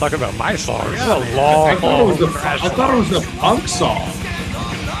 David's talking about my song. This is a long, I thought it was a thrash punk song.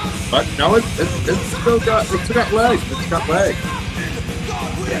 But no, it's still got legs. It's got legs.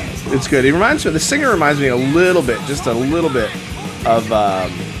 It's good. He reminds me. The singer reminds me a little bit, just a little bit, of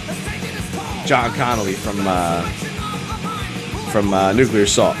John Connolly from Nuclear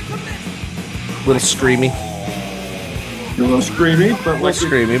Assault. Little screamy. A little screamy, but like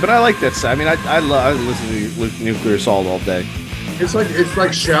Screamy, but I like that. I mean, I listen to Nuclear Assault all day. it's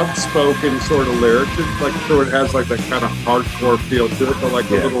like shout spoken sort of lyrics. It's like sort of has like that kind of hardcore feel to it, but like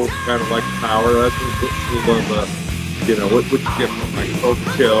a little kind of like power. That's a little what you get from like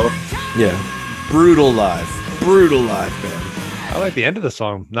Overkill. Yeah, brutal live band. I like the end of the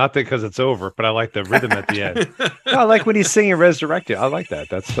song, not because it's over, but I like the rhythm at the end. No, I like when he's singing "Resurrected." I like that.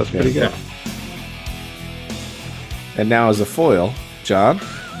 That's pretty good. And now as a foil, John.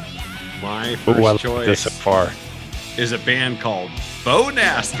 My Ooh, I first like this so choice far. is a band called Bo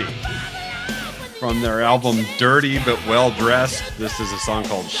Nasty. From their album Dirty But Well Dressed, this is a song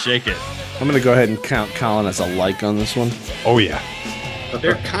called Shake It. I'm going to go ahead and count Colin as a like on this one. Oh yeah.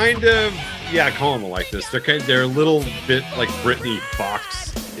 They're kind of, Colin will like this. They're a little bit like Britney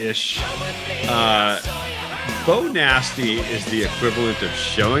Fox-ish. Bo Nasty is the equivalent of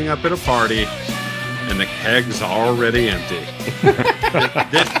showing up at a party and the keg's already empty.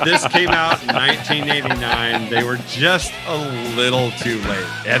 This came out in 1989. They were just a little too late.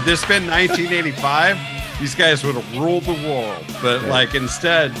 Had this been 1985, these guys would have ruled the world. But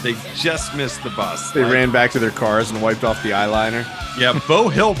instead, they just missed the bus. They ran back to their cars and wiped off the eyeliner. Yeah, Bo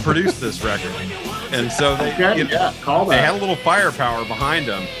Hill produced this record, and so they call they that. had a little firepower behind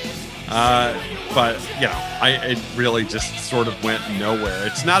them. But it really just sort of went nowhere.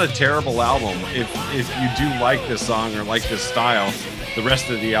 It's not a terrible album. If you do like this song or like this style, the rest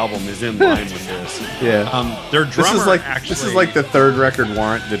of the album is in line with this. Yeah. Their drummer this is like the third record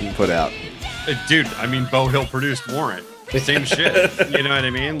Warrant didn't put out. Dude, I mean, Bo Hill produced Warrant. Same shit. You know what I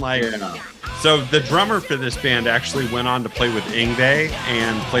mean? So the drummer for this band actually went on to play with Yngwie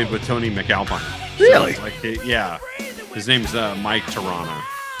and played with Tony McAlpine. Really? So his name's Mike Tirana.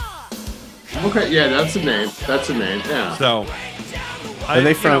 Okay, yeah, that's a name. Yeah. So, Are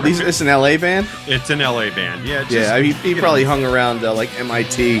they from? It's an LA band. It's an LA band. Yeah. He probably hung around like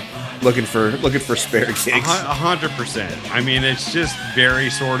MIT looking for spare gigs. 100%. I mean, it's just very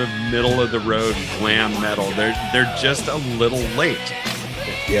sort of middle of the road glam metal. They're just a little late.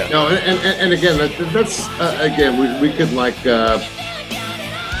 Yeah. No, and again, that's again we could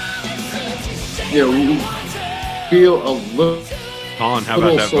feel a little. Colin, how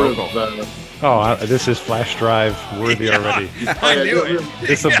about that vocal? This is flash drive worthy already. I knew it.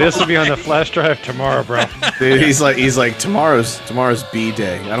 This will be on the flash drive tomorrow, bro. Dude, he's like tomorrow's B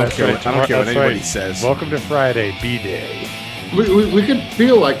day. I don't care what anybody says. Welcome to Friday, B day. We could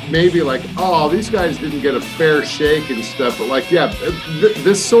feel like maybe these guys didn't get a fair shake and stuff, but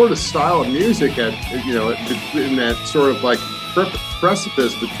this sort of style of music in that sort of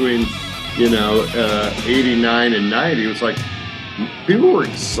precipice between 89 and 90, it was like people were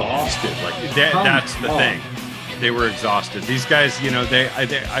exhausted. That's the thing. They were exhausted. These guys,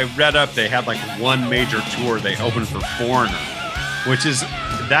 I read up they had one major tour. They opened for Foreigner, which is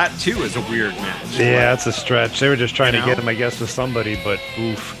that too is a weird match. Yeah, it's a stretch. They were just trying to get him, I guess, with somebody, but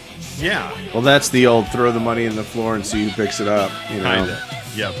oof. Yeah. Well, that's the old throw the money in the floor and see who picks it up. Kinda.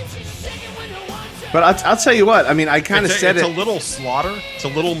 Yep. But I'll tell you what. I mean, I kind of said it's a little Slaughter. It's a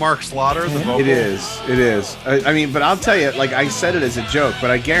little Mark Slaughter. The vocal. It is. I mean, but I'll tell you, I said it as a joke, but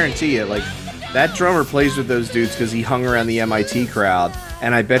I guarantee you, that drummer plays with those dudes because he hung around the MIT crowd,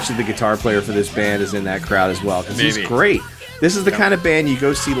 and I bet you the guitar player for this band is in that crowd as well because he's great. This is the kind of band you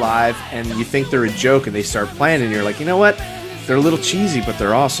go see live, and you think they're a joke, and they start playing, and you're like, you know what? They're a little cheesy, but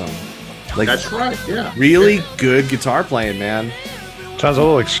they're awesome. That's right. Yeah. Really good guitar playing, man. Sounds a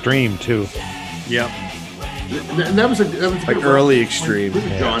little extreme too. Yep. And that was a early extreme,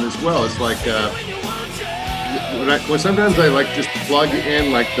 John, as well. It's when sometimes I just plug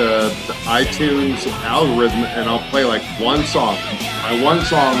in the iTunes algorithm and I'll play one song. My one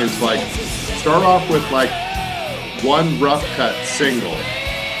song is start off with one rough cut single,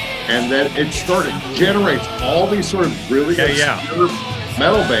 and then it generates all these sort of really obscure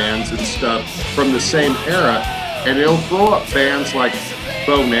metal bands and stuff from the same era, and it'll throw up bands like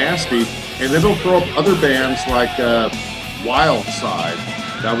Bo Nasty. And then it'll throw up other bands like Wild Side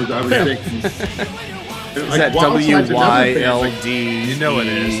I was thinking. Is that WYLD? You know it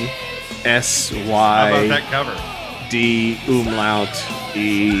is. SY. How about that cover? D umlaut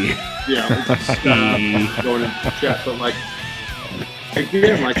E. Yeah, going into chat, but like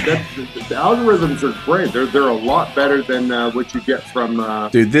again, like that, the algorithms are great. They're a lot better than what you get from.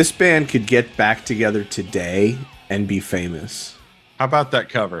 Dude, this band could get back together today and be famous. How about that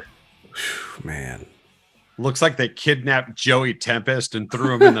cover? Man. Looks like they kidnapped Joey Tempest and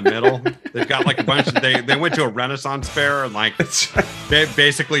threw him in the middle. They've got like a bunch of they went to a Renaissance fair and like they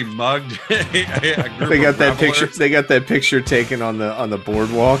basically mugged a group They got of that picture. revelers. They got that picture taken on the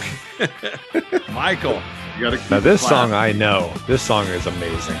boardwalk. Michael. You gotta keep Now this it song classy. I know. This song is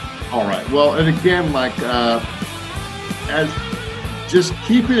amazing. All right. Well, and again, like as just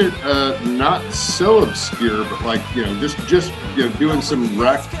keeping it not so obscure, but like just doing some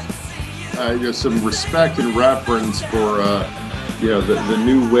some respect and reference for the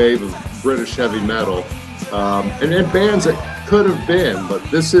new wave of British heavy metal, and then bands that could have been, but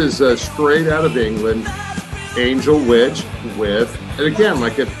this is straight out of England. Angel Witch with, and again,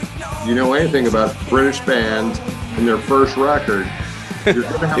 like if you know anything about British bands and their first record, you're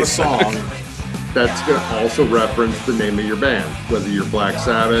going to have a song that's going to also reference the name of your band, whether you're Black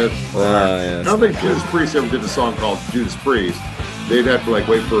Sabbath or I don't think Judas Priest ever did a song called Judas Priest. They'd have to like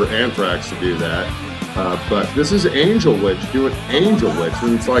wait for Anthrax to do that. But this is Angel Witch doing Angel Witch,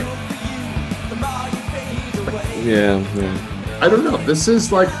 and it's like, Yeah. I don't know. This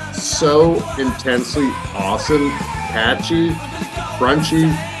is like so intensely awesome, catchy,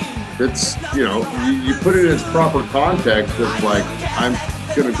 crunchy. It's you put it in its proper context of like I'm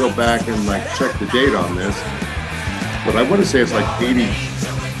gonna go back and like check the date on this, but I want to say it's like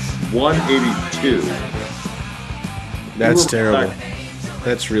 81, 82. That's terrible.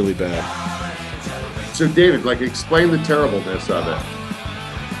 That's really bad. So David, like explain the terribleness of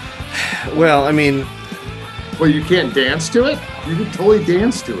it. Well, I mean, Well, you can't dance to it? You can totally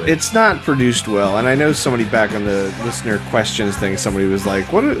dance to it. it's not produced well, and I know somebody back on the listener questions thing. Somebody was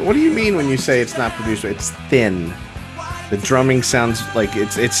like, "What do you mean when you say it's not produced well? It's thin. The drumming sounds like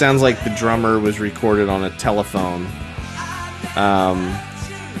it sounds like the drummer was recorded on a telephone."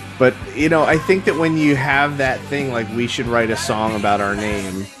 But I think that when you have that thing like we should write a song about our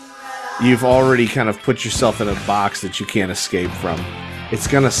name, you've already kind of put yourself in a box that you can't escape from. It's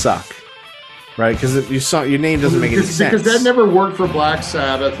gonna suck, right? Because your name doesn't make any sense. Because that never worked for Black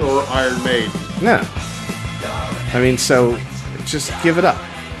Sabbath or Iron Maiden. No. I mean, so just give it up.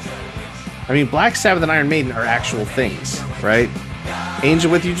 I mean, Black Sabbath and Iron Maiden are actual things, right? Angel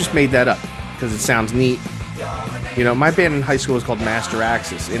With You just made that up because it sounds neat. My band in high school was called Master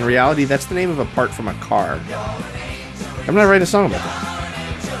Axis. In reality, that's the name of a part from a car. I'm not writing a song about that.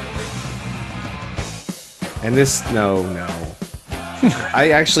 And this, no.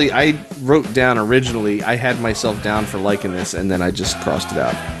 I wrote down originally, I had myself down for liking this, and then I just crossed it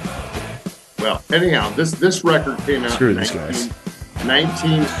out. Well, anyhow, this record came out Screw in these guys.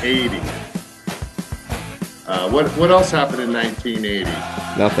 1980. What else happened in 1980?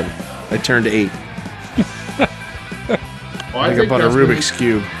 Nothing. I turned 8. Well, I bought a that's Rubik's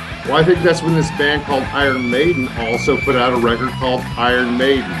Cube. Well, I think that's when this band called Iron Maiden also put out a record called Iron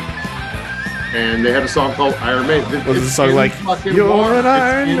Maiden. And they had a song called Iron Maiden. Was the It's song in like, fucking "You're water. an It's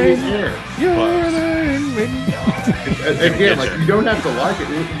Iron in the Maiden. air." You're an Iron Maiden. Again, like you don't have to like it.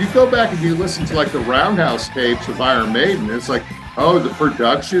 You go back and you listen to like the Roundhouse tapes of Iron Maiden. It's like, oh, the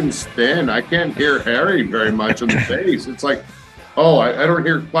production's thin. I can't hear Harry very much on the bass. It's like, oh, I don't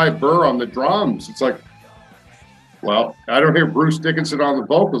hear Clive Burr on the drums. It's like, well, I don't hear Bruce Dickinson on the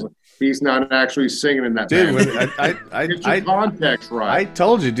vocals. He's not actually singing in that Dude, band. when Get your context I right.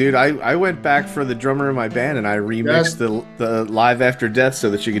 told you, dude. I went back for the drummer in my band and I remixed the Live After Death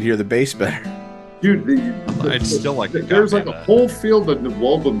so that you could hear the bass better. Dude, I'd still like to there's like a goddamn that. whole field of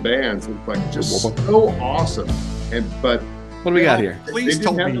woven bands that's like just so awesome. But What do we got here? They Please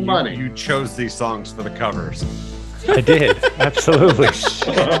didn't tell have me the money. you chose these songs for the covers. I did. Absolutely.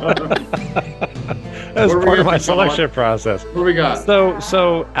 That was What are we part of gonna my do, selection process. What do we got?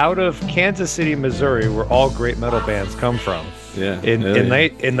 So out of Kansas City, Missouri, where all great metal bands come from, Yeah. in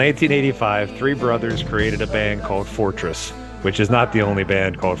 1985, three brothers created a band called Fortress, which is not the only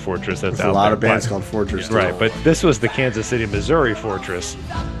band called Fortress that's There's out a lot there, of bands but- called Fortress. too. Right, but this was the Kansas City, Missouri Fortress.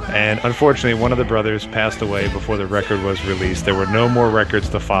 And unfortunately, one of the brothers passed away before the record was released. There were no more records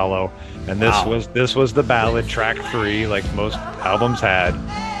to follow. And this was the ballad, track 3, like most albums had.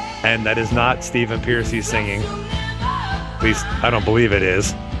 And that is not Stephen Pearcy singing. At least I don't believe it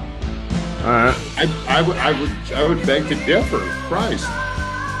is. All right. I would beg to differ. Christ.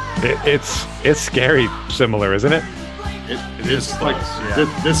 It's scary similar, isn't it? It is is like close,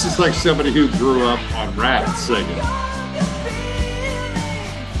 yeah. this is like somebody who grew up on Rats singing.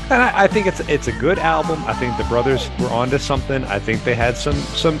 And I think it's a good album. I think the brothers were onto something. I think they had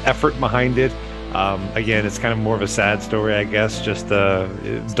some effort behind it. Again, it's kind of more of a sad story, I guess, just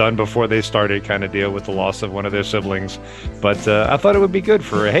it's done before they started kind of deal with the loss of one of their siblings. But I thought it would be good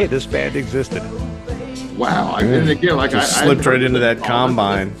for, hey, this band existed. Wow. I mean, again, like Just I slipped heard right into this that album.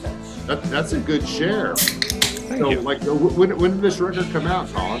 combine. That's a good share. Thank So, you. like, when did this record come out,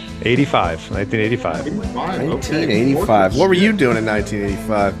 Colin? 1985. 1985. What were you doing in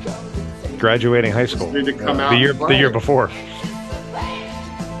 1985? Graduating high school. Did it come out The year playing? before.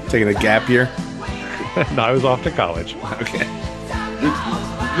 Taking a gap year? No, I was off to college. Okay. Did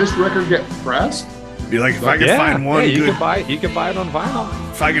this record get pressed? Be like, if I can Yeah, find one you good, can buy it on vinyl.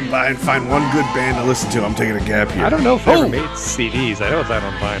 if I can find one good band to listen to, I'm taking a gap year. I don't know if they Oh! ever made CDs. I know it's out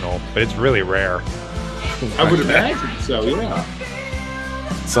on vinyl, but it's really rare. I would imagine so, yeah.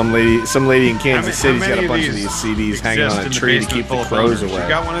 Some lady in Kansas How City's many got a of bunch of these these CDs hanging exist on a in the tree to basement keep full the of crows boners? away. You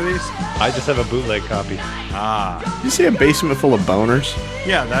got one of these? I just have a bootleg copy. Ah, Did you say a basement full of boners?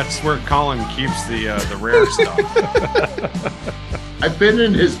 yeah, that's where Colin keeps the rare stuff. I've been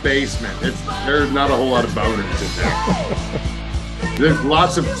in his basement. There's not a whole lot of boners in there. There's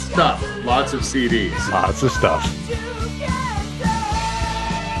lots of stuff, lots of CDs. Lots of stuff.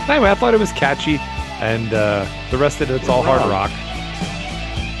 Anyway, I thought it was catchy, and the rest of it's all hard rock.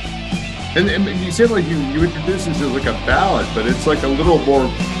 And you said like you introduced this as like a ballad, but it's like a little more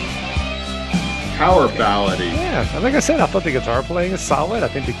power ballady. Yeah, and like I said, I thought the guitar playing is solid. I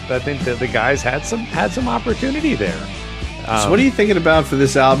think the guys had some opportunity there. So what are you thinking about for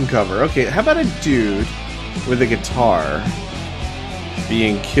this album cover? Okay, how about a dude with a guitar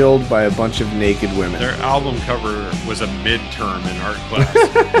being killed by a bunch of naked women? Their album cover was a midterm in art class.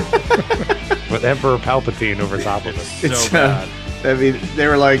 with Emperor Palpatine over top of it? So bad. I mean, they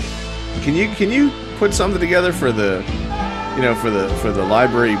were like, "Can you put something together for the, for the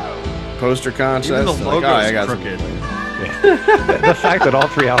library poster contest?" Even the They're logo's like, I got crooked. something." The fact that all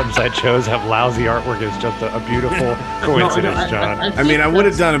three albums I chose have lousy artwork is just a beautiful coincidence, John. I mean, I would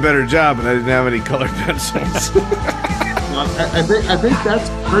have done a better job, but I didn't have any colored pencils. I think that's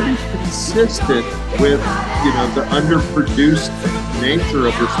pretty consistent with the underproduced nature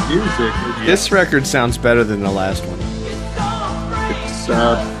of this music. This record sounds better than the last one. It's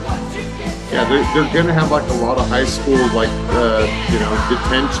they're gonna have like a lot of high school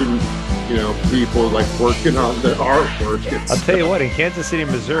detention people like working on the artwork. I'll tell you what, in Kansas City,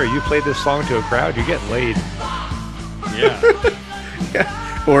 Missouri, you play this song to a crowd, you get laid. Yeah.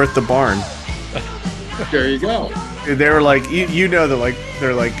 Or at the barn. There you go. They were like,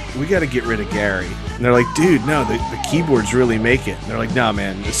 they're like, we got to get rid of Gary. And they're like, dude, no, the keyboards really make it. And they're like, nah,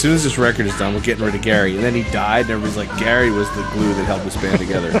 man, as soon as this record is done, we're getting rid of Gary. And then he died, and everybody's like, Gary was the glue that held this band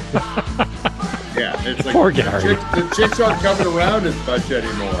together. Yeah, it's like Poor Gary. The chicks aren't coming around as much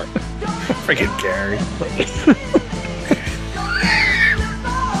anymore. Freaking Gary.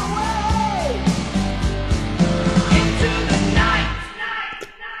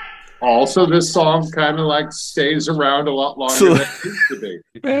 Also, this song kind of like stays around a lot longer than it used to be.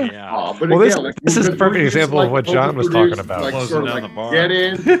 Yeah. But Well, this again, is a perfect we're just, example of what John was talking overproduced, about. Like, Closing sort of down like, the bar. get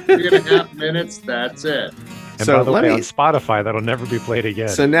in, 3.5 minutes, that's it. And So by the let way, me- on Spotify, that'll never be played again.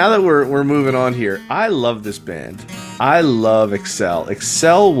 So now that we're moving on here, I love this band. I love Excel.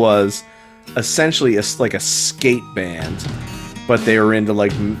 Excel was essentially like a skate band, but they were into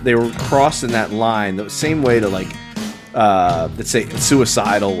they were crossing that line the same way to let's say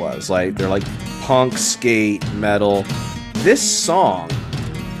Suicidal was. Like they're like punk, skate, metal. This song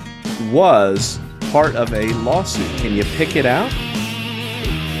was part of a lawsuit. Can you pick it out?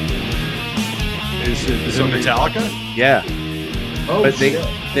 Is it Metallica? Yeah. Oh, But shit.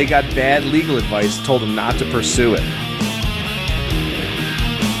 they got bad legal advice, told them not to pursue it.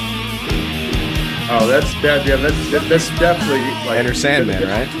 Oh, that's bad. Yeah, that's definitely like Enter Sandman,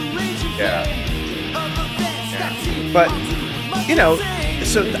 right? Yeah. But,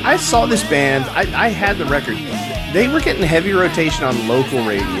 so I saw this band. I had the record. They were getting heavy rotation on local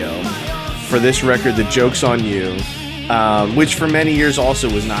radio for this record, The Joke's on You, which for many years also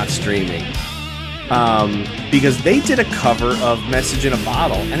was not streaming. Because they did a cover of Message in a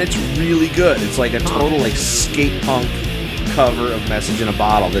Bottle, and it's really good. It's like a total skate punk cover of Message in a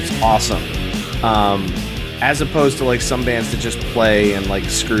Bottle that's awesome. As opposed to some bands that just play and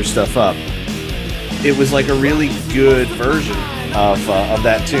screw stuff up. It was like a really good version of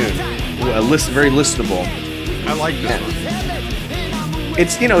that tune. Very listenable. I like this one.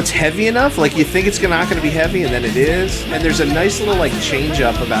 It's it's heavy enough. You think it's not going to be heavy, and then it is. And there's a nice little change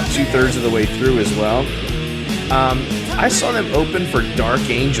up about 2/3 of the way through as well. I saw them open for Dark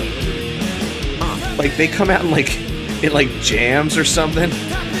Angel. Like they come out in like jams or something,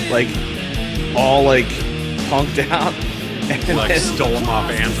 like all like punked out. And Like then- stole them off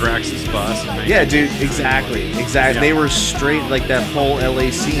Anthrax's bus. And yeah, dude, exactly. Yeah. They were straight like that whole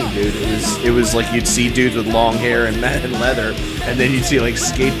LA scene, dude. It was like you'd see dudes with long hair and leather, and then you'd see like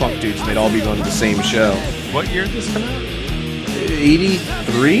skate punk dudes, and they'd all be going to the same show. What year did this come out?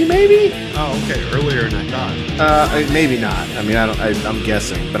 83, maybe? Oh, okay, earlier than I thought. Maybe not. I mean, I'm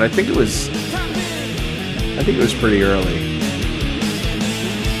guessing, but I think it was pretty early.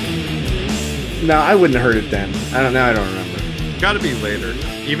 No, I wouldn't have heard it then. I don't remember. Got to be later.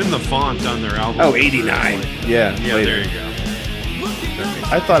 Even the font on their album. Oh, 89. Yeah, Yeah, later. there you go.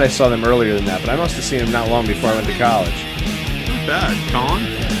 I thought I saw them earlier than that, but I must have seen them not long before I went to college. Not bad. Colin?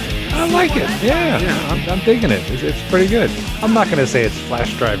 I like it. Yeah, I'm digging it. It's pretty good. I'm not going to say it's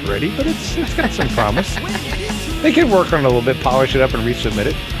flash drive ready, but it's got some promise. They can work on it a little bit, polish it up, and resubmit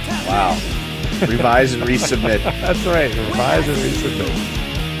it. Wow. Revise and resubmit. That's right. Revise and resubmit.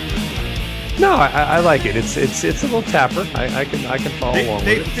 No, I like it. It's a little tapper. I can follow along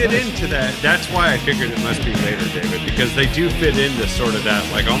They with it. fit into that. That's why I figured it must be later, David, because they do fit into sort of that,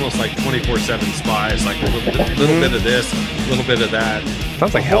 like almost like 24/7 spies, like a little bit of this, a little bit of that.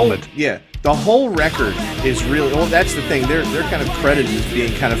 Sounds like Helmet. Yeah, the whole record is really. Well, that's the thing. They're kind of credited as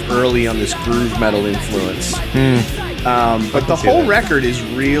being kind of early on this groove metal influence. But the see whole that. record is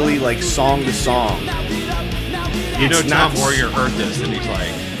really like song to song. You know, It's Tom not- Warrior heard this and he's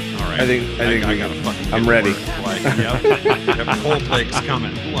like, "All right, I think I we- gotta fucking. I'm get to ready." work. Like, yep, Coldplay's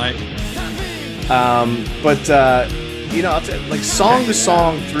coming. Like, You know, I'll tell you, like song to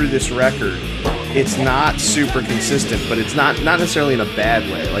song through this record, it's not super consistent, but it's not necessarily in a bad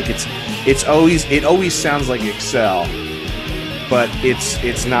way. Like it always sounds like Excel, but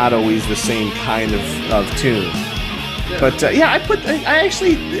it's not always the same kind of tune. But yeah, I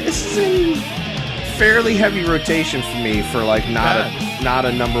actually this is in fairly heavy rotation for me for like not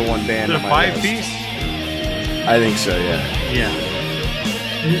a number one band. is it on a my list. 5-piece? I think so. Yeah. Yeah.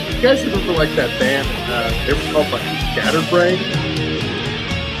 You guys remember like that band? They were called like Scatterbrain.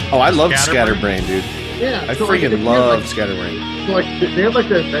 Oh, I love Scatterbrain? Scatterbrain, dude. Yeah, I so, like, they freaking had, love like, Scatterbrain. So, like they had like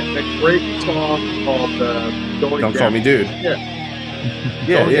that great song called "Going Don't Down." call me dude. Yeah,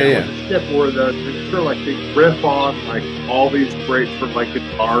 Yeah, Going yeah, Down yeah. with the Ship, where the sort of like they riff on like all these great sort of like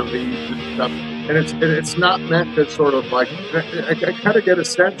guitar leads and stuff, and it's not meant to sort of like. I kind of get a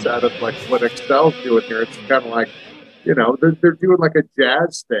sense out of like what Excel's doing here. It's kind of like, you know, they're doing like a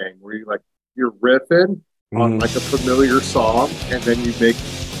jazz thing where you're riffing on like a familiar song, and then you make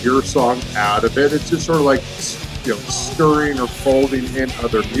your song out of it. It's just sort of like, you know, stirring or folding in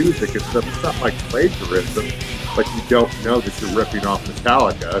other music and stuff. It's not like plagiarism, but you don't know that you're ripping off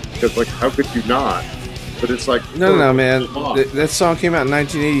Metallica, because like how could you not? But it's like No, man. Come on. That song came out in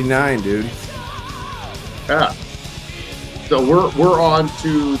 1989, dude. Yeah. So we're on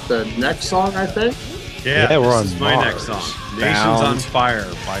to the next song, I think. Yeah, we're on this is my Mars. next song. Nations Bound. on Fire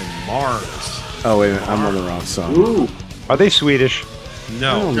by Mars. Oh, wait a minute. I'm on the wrong song. Ooh, Are they Swedish?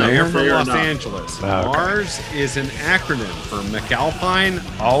 No, Oh, they're man. from They are Los not. Angeles. Oh, okay. Mars is an acronym for McAlpine,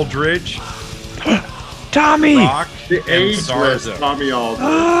 Aldridge, Tommy! Rock, the and ageless Sarzo. Tommy Aldridge.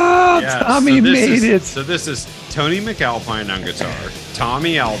 Oh, Yeah, Tommy so this made is- it. So this is Tony McAlpine on guitar,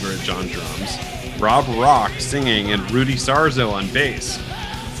 Tommy Aldridge on drums, Rob Rock singing, and Rudy Sarzo on bass.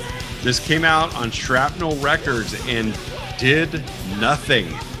 This came out on Shrapnel Records and did nothing.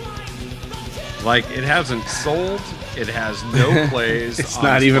 Like, it hasn't sold. It has no plays. It's on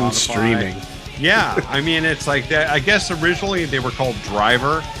not even Spotify. streaming. Yeah, I mean, it's like that. I guess originally they were called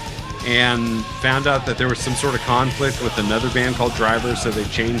Driver, and found out that there was some sort of conflict with another band called Driver, so they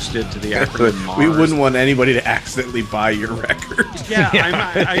changed it to the acronym Mars. We wouldn't want anybody to accidentally buy your record. Yeah,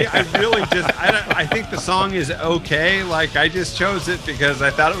 I really just I think the song is okay. Like, I just chose it because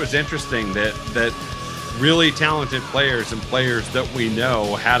I thought it was interesting that really talented players and players that we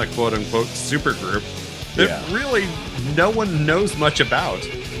know had a quote unquote supergroup that really no one knows much about.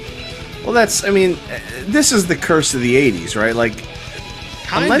 Well, this is the curse of the 80s, right? Like,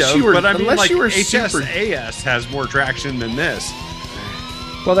 Kind Unless of, you were- but I mean, unless like you were super- HSAS has more traction than this.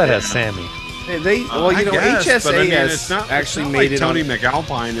 Well, that has Sammy. well, you know, guess, but I mean, HSAS it's not, actually it's not made like it Tony on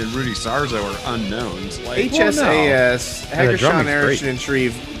McAlpine and Rudy Sarzo are unknowns. Like, HSAS. And the Hagershon, drumming's Erickson, great. and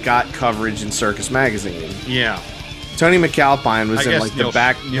Shreve got coverage in Circus Magazine. yeah, Tony McAlpine was I in guess like Neil- the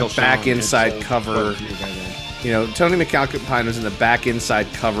back Neil the back Sean had inside sold cover. quite a few by then. You know, Tony McAlpine was in the back inside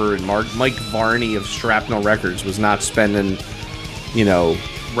cover, and Mike Varney of Shrapnel Records was not spending, you know,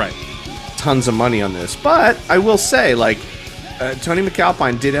 Right. tons of money on this. But I will say, like, Tony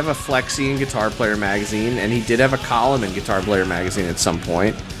McAlpine did have a flexi in Guitar Player magazine, and he did have a column in Guitar Player magazine at some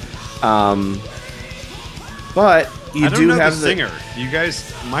point. But you I don't do know have the singer. You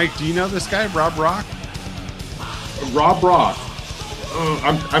guys, Mike, do you know this guy, Rob Rock? Rob Rock.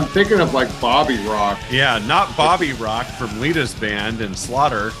 I'm thinking of like Bobby Rock. Yeah, not Bobby Rock from Lita's band and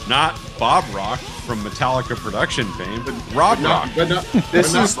Slaughter, not Bob Rock from Metallica production fame, but Rob Rock.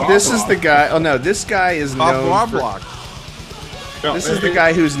 This is the guy. Oh no, this guy is known Bob for, Rock. No, This is the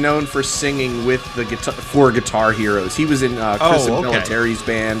guy who's known for singing with the Guitar Heroes. He was in Chris and Military's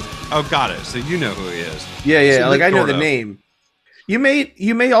band. Oh, got it. So you know who he is. Yeah. So Like I know sort the of. name. You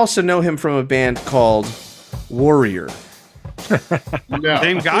may also know him from a band called Warrior. No.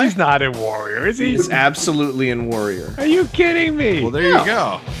 Same guy? He's not in Warrior, is he? He's absolutely in Warrior. Are you kidding me? Well, there you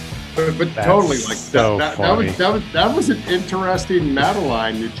go. But That's totally, like so funny. that was an interesting metal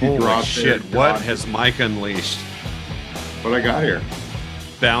line that you Holy dropped shit, there. what John. has Mike unleashed? What I got here?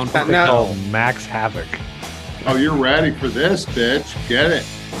 Bound for Now- Called Max Havoc. Oh, you're ready for this, bitch? Get it?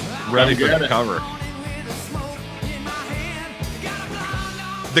 ready for get the it. cover.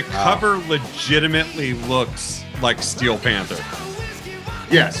 The cover legitimately looks like Steel Panther.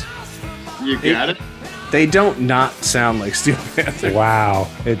 Yes. You got it? They don't not sound like Steel Panther. Wow,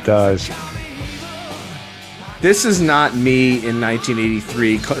 it does. This is not me in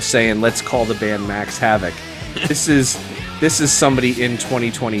 1983 saying let's call the band Max Havoc. This is somebody in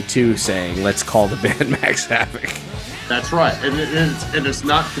 2022 saying let's call the band Max Havoc. That's right, and it's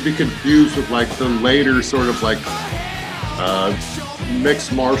not to be confused with like the later sort of like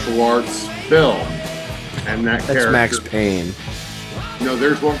mixed martial arts film, and that That's character. Max Payne. No,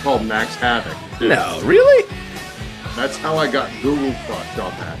 there's one called Max Havoc. too. No, really? That's how I got Google fucked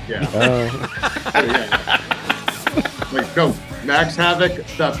on that. Yeah. Yeah. Like, no, Max Havoc,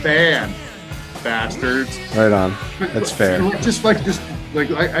 the band, bastards. Right on. That's fair. Just like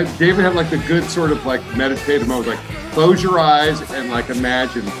David had like the good sort of like meditative moment, like close your eyes and like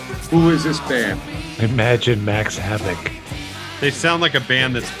imagine who is this band. Imagine Max Havoc. They sound like a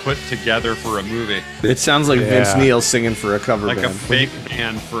band that's put together for a movie, It sounds like Vince Yeah. Neil singing for a cover like a band. fake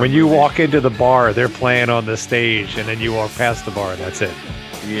band for When a you movie. walk into the bar, they're playing on the stage, and then you walk past the bar. That's it.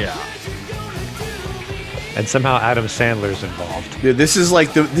 Yeah. And somehow Adam Sandler's involved. Dude, this is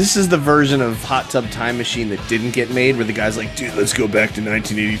the version of Hot Tub Time Machine that didn't get made, where the guy's like, dude, let's go back to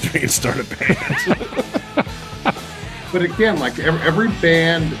 1983 and start a band. But again, like every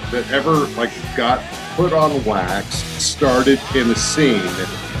band that ever like got put on wax started in a scene,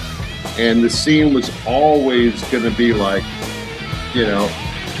 and the scene was always going to be like, you know,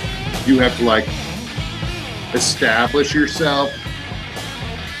 you have to like establish yourself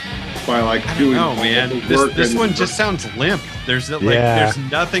by like doing. No, all man. the This work this and- one just sounds limp. There's Yeah. there's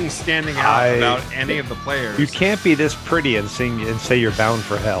nothing standing out I- about any of the players. You can't be this pretty and sing and say you're bound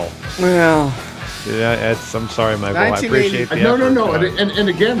for hell. Well, Yeah, I'm sorry, Michael. I 1980 appreciate the No, effort. and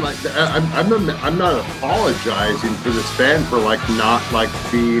again, like I'm not apologizing for this band for like not like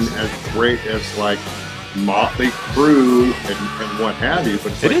being as great as like Motley Crue and what have you.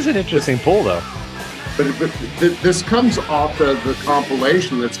 But it's It like, is an interesting pull, though. But this comes off the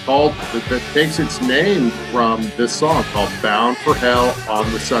compilation that's called that takes its name from this song called "Bound for Hell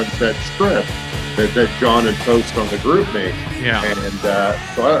on the Sunset Strip" that John and Toast on the group made. Yeah. And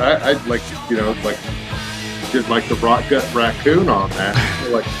so I like like did like the rock gut raccoon on that.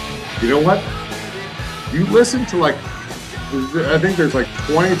 Like, you know what? You listen to like I think there's like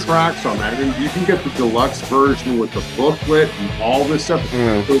 20 tracks on that, and you can get the deluxe version with the booklet and all this stuff.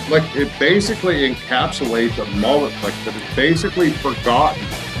 Mm. So it's like it basically encapsulates a moment like that is basically forgotten.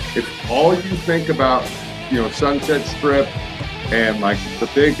 If all you think about, Sunset Strip and like the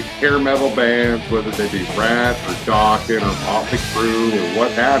big hair metal bands, whether they be Rat or Dokken or Motley Crue or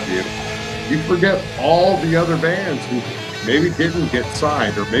what have you, you forget all the other bands who maybe didn't get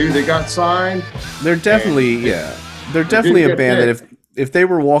signed, or maybe they got signed. they're definitely They're definitely a get band that big. if they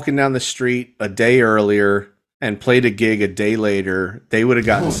were walking down the street a day earlier and played a gig a day later, they would have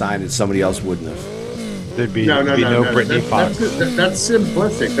gotten signed and somebody else wouldn't have. There'd be No. Brittany Fox. That's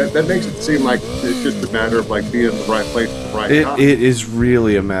simplistic. That makes it seem like it's just a matter of like being in the right place at the right It time. is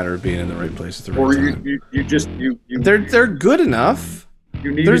really a matter of being in the right place at the right or time. you They're good enough.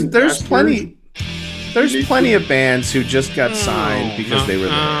 you need There's investors. plenty there's You need plenty to- of bands who just got signed because they were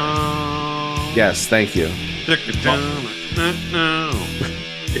there. Yes, thank you.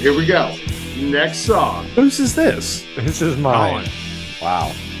 Here we go. Next song. Whose is this? This is mine.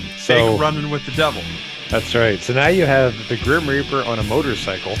 Wow. So Running with the Devil. that's right. So now you have the Grim Reaper on a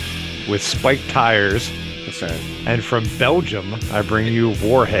motorcycle with spiked tires, That's right. and from Belgium, I bring you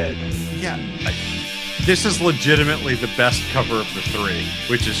Warhead. Yeah. This is legitimately the best cover of the three,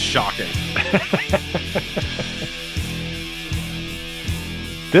 which is shocking.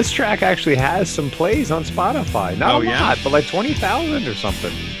 This track actually has some plays on Spotify. Not a lot, but like 20,000 or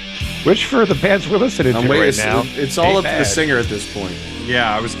something. Which for the bands we're listening to right now, it's all up to the singer at this point.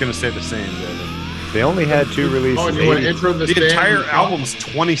 Yeah, I was going to say the same, David. They only had 2 releases. Oh, and you want to intro this The entire band? album's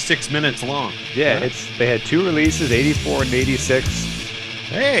 26 minutes long. Yeah, they had 2 releases, 84 and 86.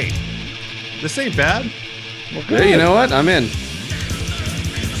 Hey, this ain't bad. Well, Hey, you know what? I'm in.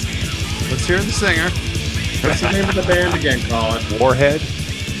 Let's hear the singer. What's the name of the band again, Colin? Warhead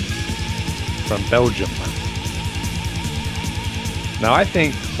from Belgium. Now I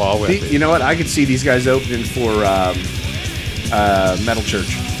think, You know what? I could see these guys opening for Metal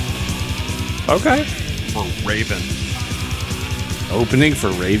Church. Okay. For Raven. Opening for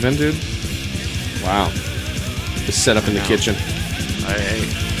Raven, dude? Wow. Just set up in the kitchen. Hey,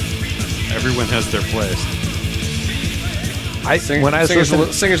 everyone has their place. Singer's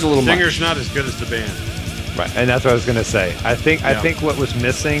a little much. Singer's not as good as the band. Right, and that's what I was gonna say. I think what was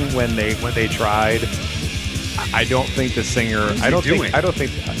missing when they tried. I don't think the singer. I don't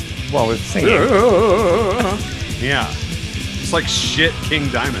think. Well, it's singing. Yeah, it's like shit. King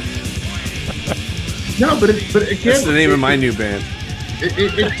Diamond. No, but again, That's the name of my new band.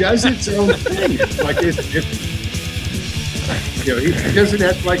 It does its own thing. It's like it he doesn't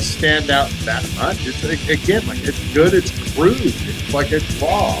have to like stand out that much. It's again like it's good. It's crude. It's like it's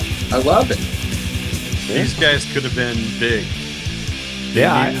raw. I love it. These guys could have been big.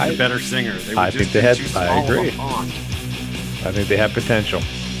 Yeah, I better singer. They were I just think they had. too I small of a agree. pond. I think they have potential.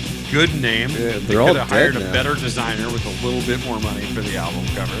 Good name. Yeah, they they're all could have hired dead a now. better designer with a little bit more money for the album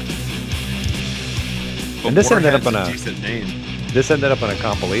cover. But And this ended Warhead's up on a decent name. This ended up on a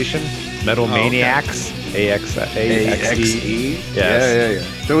compilation, Metal Maniacs, AXE. Yes.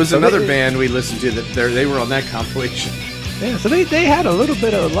 Yeah. There was So another they- band we listened to that they were on that compilation. Yeah, so they had a little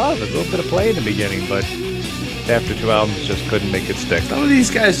bit of love, a little bit of play in the beginning, but after 2 albums, just couldn't make it stick. Some of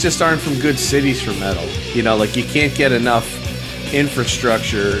these guys just aren't from good cities for metal. You know, like you can't get enough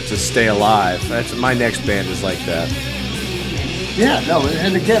infrastructure to stay alive. That's my next band is like that. Yeah, no,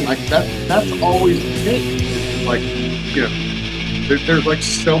 and again, like that's always the case. It's like, you know, there's like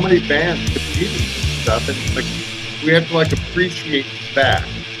so many bands competing and stuff, and like we have to like appreciate that.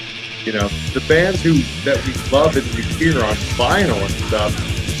 You know, the bands that we love and we hear on vinyl and stuff,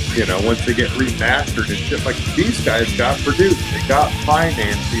 you know, once they get remastered and shit, like these guys got produced, they got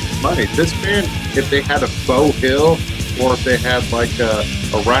financed these money. This band, if they had a Beau Hill or if they had like a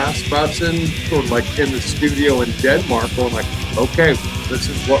Rasmussen or like in the studio in Denmark, going like, okay, this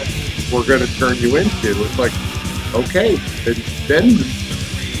is what we're going to turn you into. It's like, okay, and then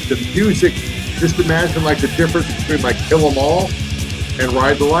the music, just imagine like the difference between like Kill 'Em All and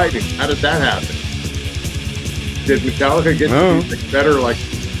Ride the Lightning. How did that happen? Did Metallica get to be like better like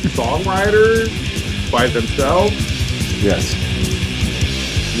songwriters by themselves? Yes.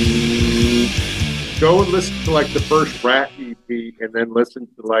 Go and listen to like the first Rat EP and then listen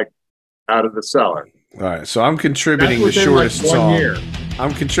to like Out of the Cellar. All right, so I'm contributing the That's within, shortest like, 1 song. year.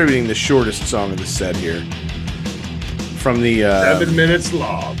 I'm contributing the shortest song of the set here. From the 7 minutes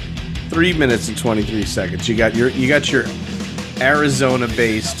long. 3 minutes and 23 seconds. You got your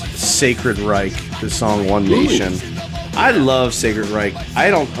Arizona-based Sacred Reich, the song One Nation. I love Sacred Reich.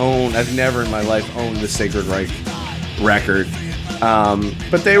 I've never in my life owned the Sacred Reich record.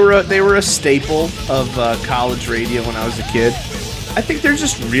 But they were a staple of college radio when I was a kid. I think they're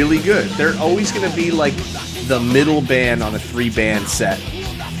just really good. They're always going to be like the middle band on a 3-band set.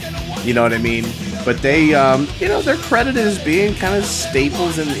 You know what I mean? But they, they're credited as being kind of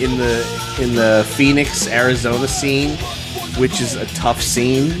staples in the Phoenix, Arizona scene, which is a tough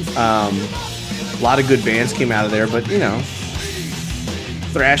scene. A lot of good bands came out of there, but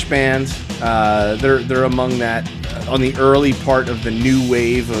thrash bands. They're among that on the early part of the new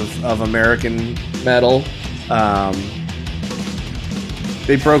wave of American metal.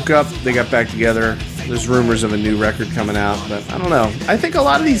 They broke up. They got back together. There's rumors of a new record coming out, but I don't know. I think a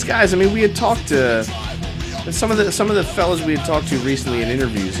lot of these guys. I mean, we had talked to some of the fellas we had talked to recently in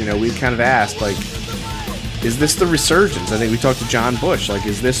interviews. We kind of asked like, is this the resurgence? I think we talked to John Bush. Like,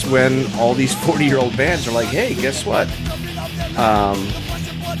 is this when all these 40-year-old bands are like, hey, guess what?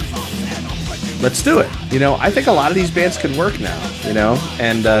 Let's do it. I think a lot of these bands could work now.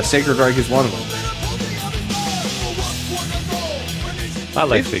 And Sacred Reich is one of them. I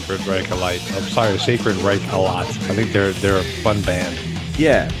like Sacred Reich a lot. Sacred Reich a lot. I think they're a fun band.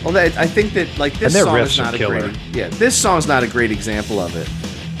 Yeah. Well, I think that like this And their song riffs is are not a killer. great. Yeah, this song's not a great example of it,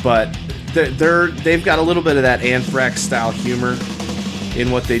 but they've got a little bit of that Anthrax style humor.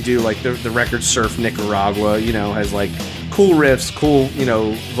 in what they do. Like the record Surf Nicaragua, you know, has like cool riffs, cool, you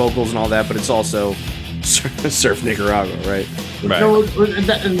know, vocals and all that, but it's also Surf Nicaragua, right? Right. No,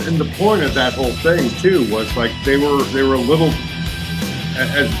 and the point of that whole thing too was like they were a little,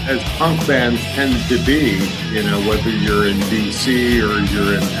 as punk bands tend to be, you know, whether you're in DC or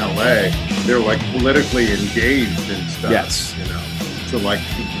you're in LA, they're like politically engaged and stuff. Yes. You know, so like,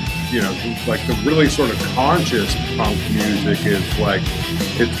 you know, like the really sort of conscious punk music is like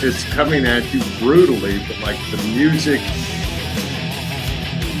it's coming at you brutally, but like the music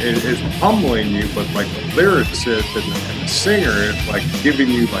is humbling you, but like the lyricist and the singer is like giving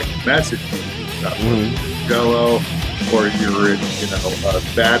you like messages and stuff. Mm-hmm. Jello, or you're in, you know,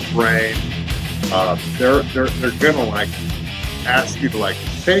 Bad Brain. They're gonna like ask you to like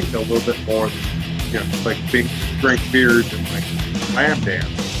think a little bit more than, you know, like drink beers and like slam dance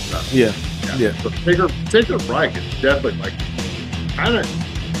and stuff. Yeah. So Tigger Reich is definitely like kind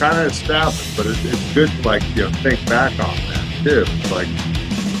of established, but it's good to like, you know, think back on that too. It's like,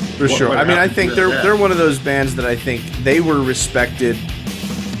 For sure. what I mean, I happened think to they're that? they're one of those bands that I think they were respected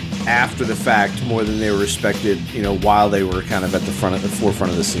after the fact more than they were respected, you know, while they were kind of at the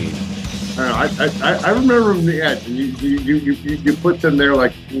forefront of the scene. I remember them, yeah, and you put them there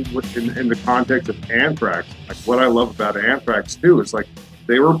like in the context of Anthrax. Like what I love about Anthrax too is like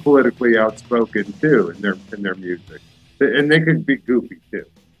they were politically outspoken too in their music, and they could be goofy too.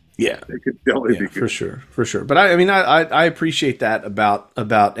 Yeah. They could definitely be For goofy. sure. But I mean, I appreciate that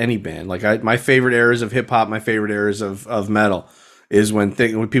about any band. Like my favorite eras of hip hop, my favorite eras of metal is when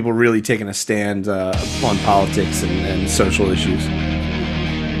people really taking a stand on politics and social issues.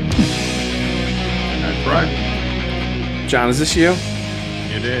 That's right. John, is this you?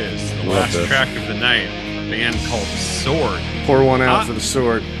 It is the Love last this. track of the night. A band called Sword. Pour one out Ah. for the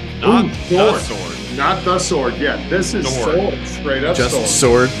sword. Not Ooh, the Sword. Sword. Not the sword. Yeah, this is Sword. sword. Straight up Just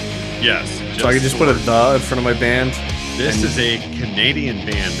sword. sword. Yes. So I can just put a "the" in front of my band. This is a Canadian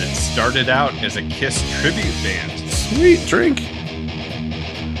band that started out as a Kiss tribute band. Sweet drink.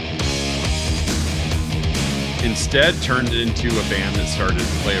 Instead turned into a band that started to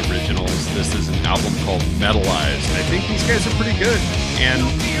play originals. This is an album called Metalized. I think these guys are pretty good. And,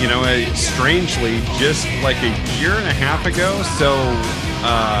 you know, strangely, just like a year and a half ago, so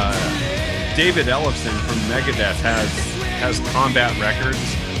David Ellefson from Megadeth has Combat Records,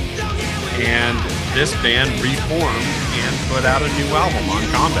 and this band reformed and put out a new album on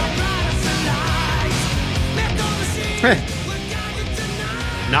Combat.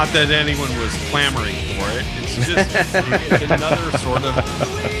 Not that anyone was clamoring for it. It's just another sort of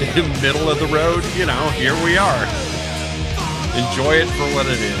middle of the road, you know, here we are. Enjoy it for what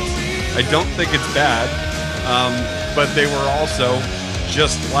it is. I don't think it's bad, but they were also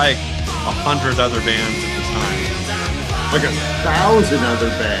just like 100 other bands at the time. Like 1,000 other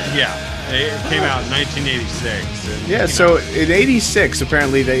bands. Yeah, it came out in 1986. And, Yeah, so in '86,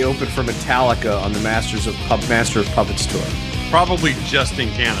 apparently they opened for Metallica on the Master of Puppets tour. probably just in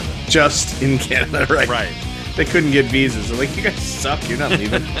Canada. Just in Canada, right? Right. They couldn't get visas. They're like, you guys suck. You're not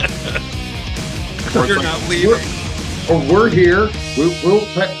leaving. You're not leaving. We're here. We'll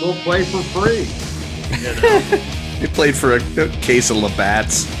play for free. They played for a case of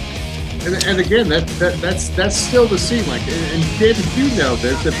Labatt's. And again, that's still the scene. Like, and David, you know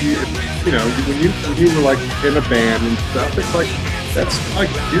this. If you know when you were like in a band and stuff, it's like that's like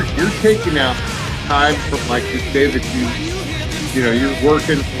you're taking out time from like David. You know you're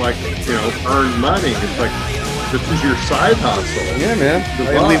working to like earn money. It's like this is your side hustle. Yeah, man.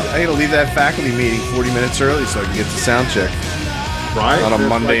 Good I luck. had to leave that faculty meeting 40 minutes early so I could get the sound check Right on a It's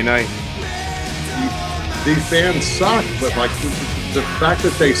Monday like, night. These bands suck, but like the fact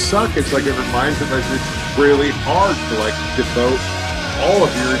that they suck, it's like it reminds them that it's really hard to like devote all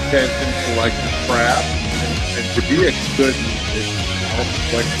of your attention to like the craft and to be a good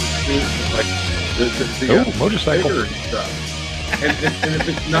like the motorcycle. bigger stuff. And if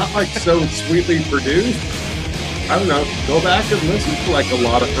it's not like so sweetly produced, I don't know. Go back and listen to like a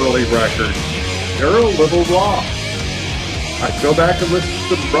lot of early records. They're a little raw. I'd go back and listen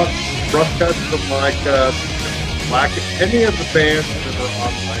to the rough cuts from like Black, any of the bands that are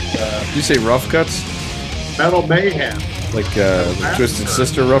on like Did you say Rough Cuts? Metal Mayhem. Like the Twisted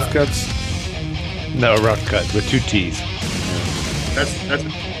Sister Rough Cuts? No, rough cut with 2 T's.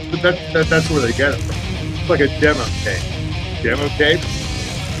 That's where they get it from. It's like a demo tape. Demo tape,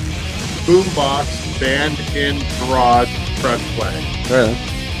 boombox, band in garage, press play. Right.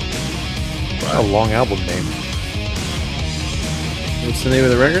 A long album name. What's the name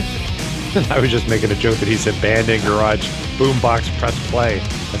of the record? I was just making a joke that he said band in garage, boombox, press play.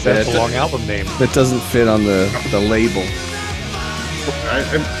 I said it's a long album name. That doesn't fit on the label.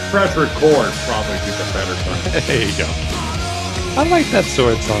 and press record probably be the better one. There you go. I like that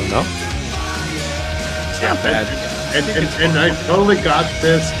sword song though. Yeah, bad. And I totally got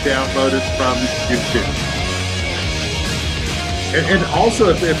this downloaded from YouTube. And also,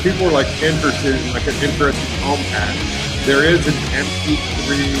 if people are like interested in like an interesting home pad, there is an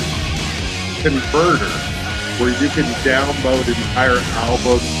MP3 converter where you can download entire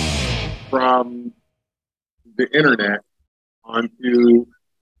albums from the internet onto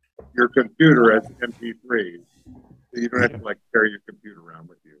your computer as MP3s. So you don't have to like carry your computer around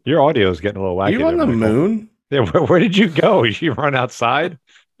with you. Your audio is getting a little wacky. You on the Michael. moon? Yeah, where did you go? Did you run outside?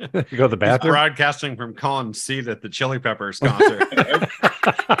 You go to the He's bathroom? broadcasting from Colin's seat at the Chili Peppers concert.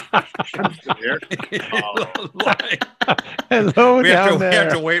 I'm still here. Like, Hello we down have there.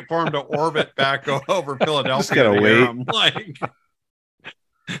 to wait for him to orbit back over Philadelphia. Just gotta to hear wait. him. Like,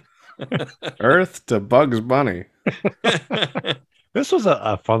 Earth to Bugs Bunny. This was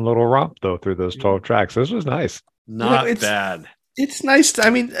a fun little romp though through those 12 tracks. This was nice. not it's- bad. It's nice. I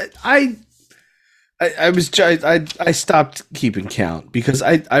mean, I stopped keeping count because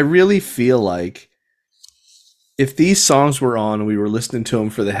I really feel like if these songs were on and we were listening to them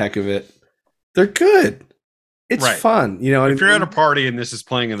for the heck of it, they're good. It's Right. fun, you know. If you're at a party and this is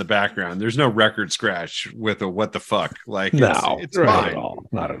playing in the background, there's no record scratch with a what the fuck. Like it's not fine. at all.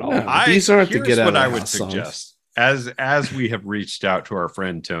 Not at all. No. These aren't the here's get out what of I the would house songs. suggest as we have reached out to our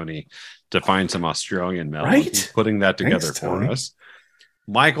friend Tony to find some Australian metal, Right? he's putting that together Thanks, for Tony. us.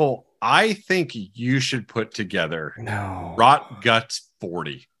 Michael, I think you should put together No. Rot Guts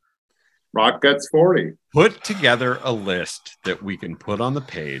 40. Rock Guts 40. Put together a list that we can put on the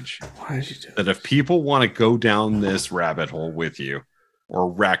page Why did you do that if people want to go down this rabbit hole with you, or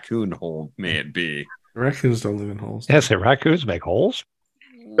raccoon hole may it be, Raccoons don't live in holes. Yes, the raccoons make holes.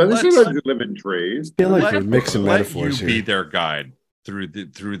 But this let's- is like live in trees. I feel like let- we're mixing let metaphors you here. be their guide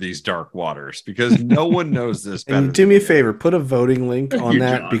through these dark waters because no one knows this better. And do me a favor, put a voting link Thank on you,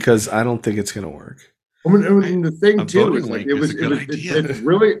 that John. because I don't think it's going to work. I mean, the thing A too voting is like link it is was a good idea. it's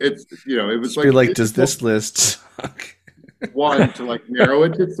really it's you know it was Just be like, it does was this list suck? one to like narrow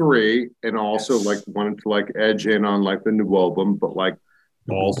it to 3 and also like wanted to like edge in on like the new album, but like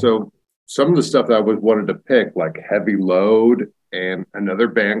also some of the stuff that I was wanted to pick like Heavy Load and another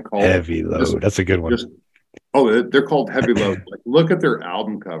band called Heavy load. Just- That's a good one. just they're called Heavy Load. Like look at their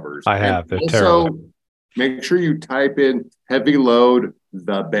album covers. I have. And They're terrible. make sure you type in Heavy Load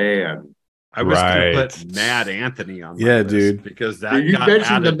the band. I was going Right. to put Mad Anthony on. my Yeah, list dude. because that You got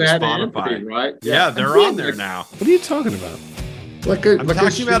mentioned the added to Mad Spotify. Anthony, right? Yeah, they're on there now. What are you talking about? Like a, I'm like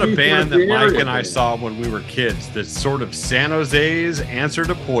talking about a shitty band sort that of Mike area and I band. saw when we were kids. That's sort of San Jose's answer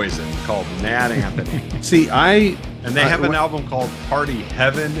to Poison, called Mad Anthony, See, and they I- have an album called Party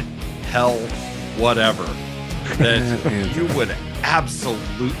Heaven, Hell, Whatever that you would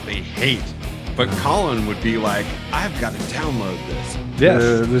absolutely hate. But Colin would be like, "I've got to download this.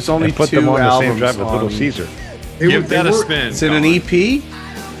 Yes. there's only And put 2 them on the albums same drive with Little on- Caesar. They Give were- that they a were- spin." Is it an Colin.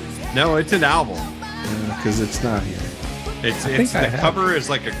 EP? No, it's an album. Because it's not here. It's think I the have. cover is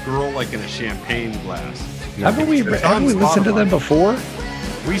like a girl like in a champagne glass. Haven't we It's on listened to them Spotify. before?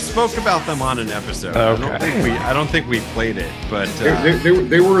 We spoke about them on an episode. Okay. I don't think we played it, but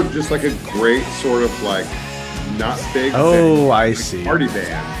They were just like a great sort of like not big. Oh, band, I like see. Party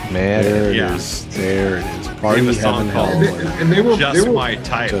band. Man, There it Yeah. is. There it is. Party Name a song Heaven called- Hell. And they, Whatever. and they were just they were, my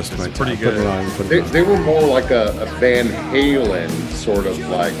type. Just It's my pretty time. Put good. it on. Put they, it on. they were more like a Van Halen sort of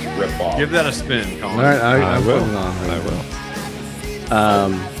like rip off. Give that a spin, Colin. All right, I I'm will. putting it on. I will.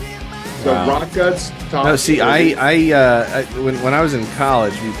 So wow. Rock Guts. Top No, see, 40. when I was in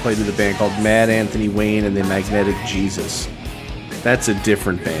college, we played with a band called Mad Anthony Wayne and the Magnetic Jesus. That's a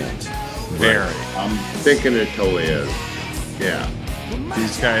different band. Very. I'm thinking it totally is. Yeah.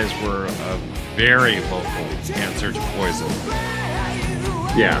 These guys were a very local answer to Poison,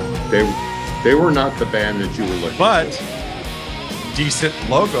 Yeah. They were not the band that you were looking but for. decent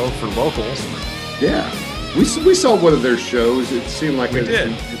logo for locals. Yeah. We saw one of their shows. It seemed like We a,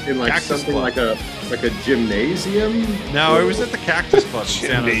 did. in like Cactus something Club. like a gymnasium. No, it was at the Cactus Club in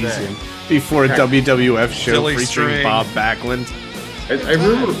San Jose. Gymnasium. Before a WWF show Silly featuring String. Bob Backlund. I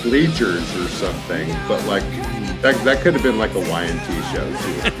remember bleachers or something, but like that could have been like a YNT show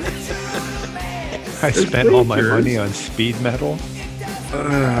too. I spent all my money on speed metal.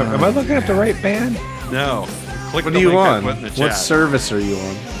 Am I looking at the right band? No. Click What the are you link I on? put in the What chat. service are you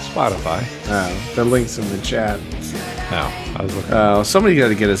on? Spotify. Oh, the link's in the chat. No, I was looking. Oh, somebody got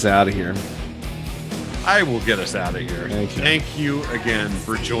to get us out of here. I will get us out of here. Thank you. Thank you again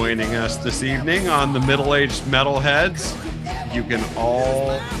for joining us this evening on the Middle-Aged Metalheads. You can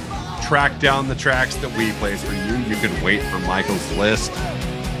all track down the tracks that we played for you. You can wait for Michael's list.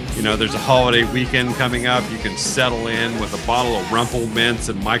 You know, there's a holiday weekend coming up. You can settle in with a bottle of Rumple Mints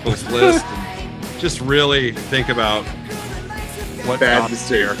and Michael's list and just really think about what God's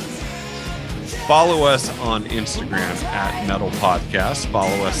here. Follow us on Instagram at Metal Podcast.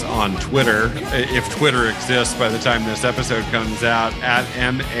 Follow us on Twitter, if Twitter exists by the time this episode comes out, at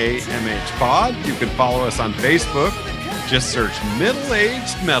MAMH Pod. You can follow us on Facebook. Just search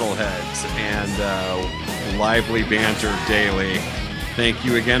Middle-Aged Metalheads and lively banter daily. Thank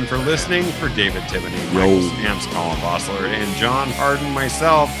you again for listening. For David Timoney, Michael Stamps, Colin Bossler, and John Harden,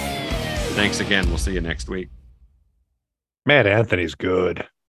 myself, thanks again. We'll see you next week. Man, Anthony's good.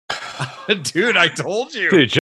 Dude, I told you. Dude,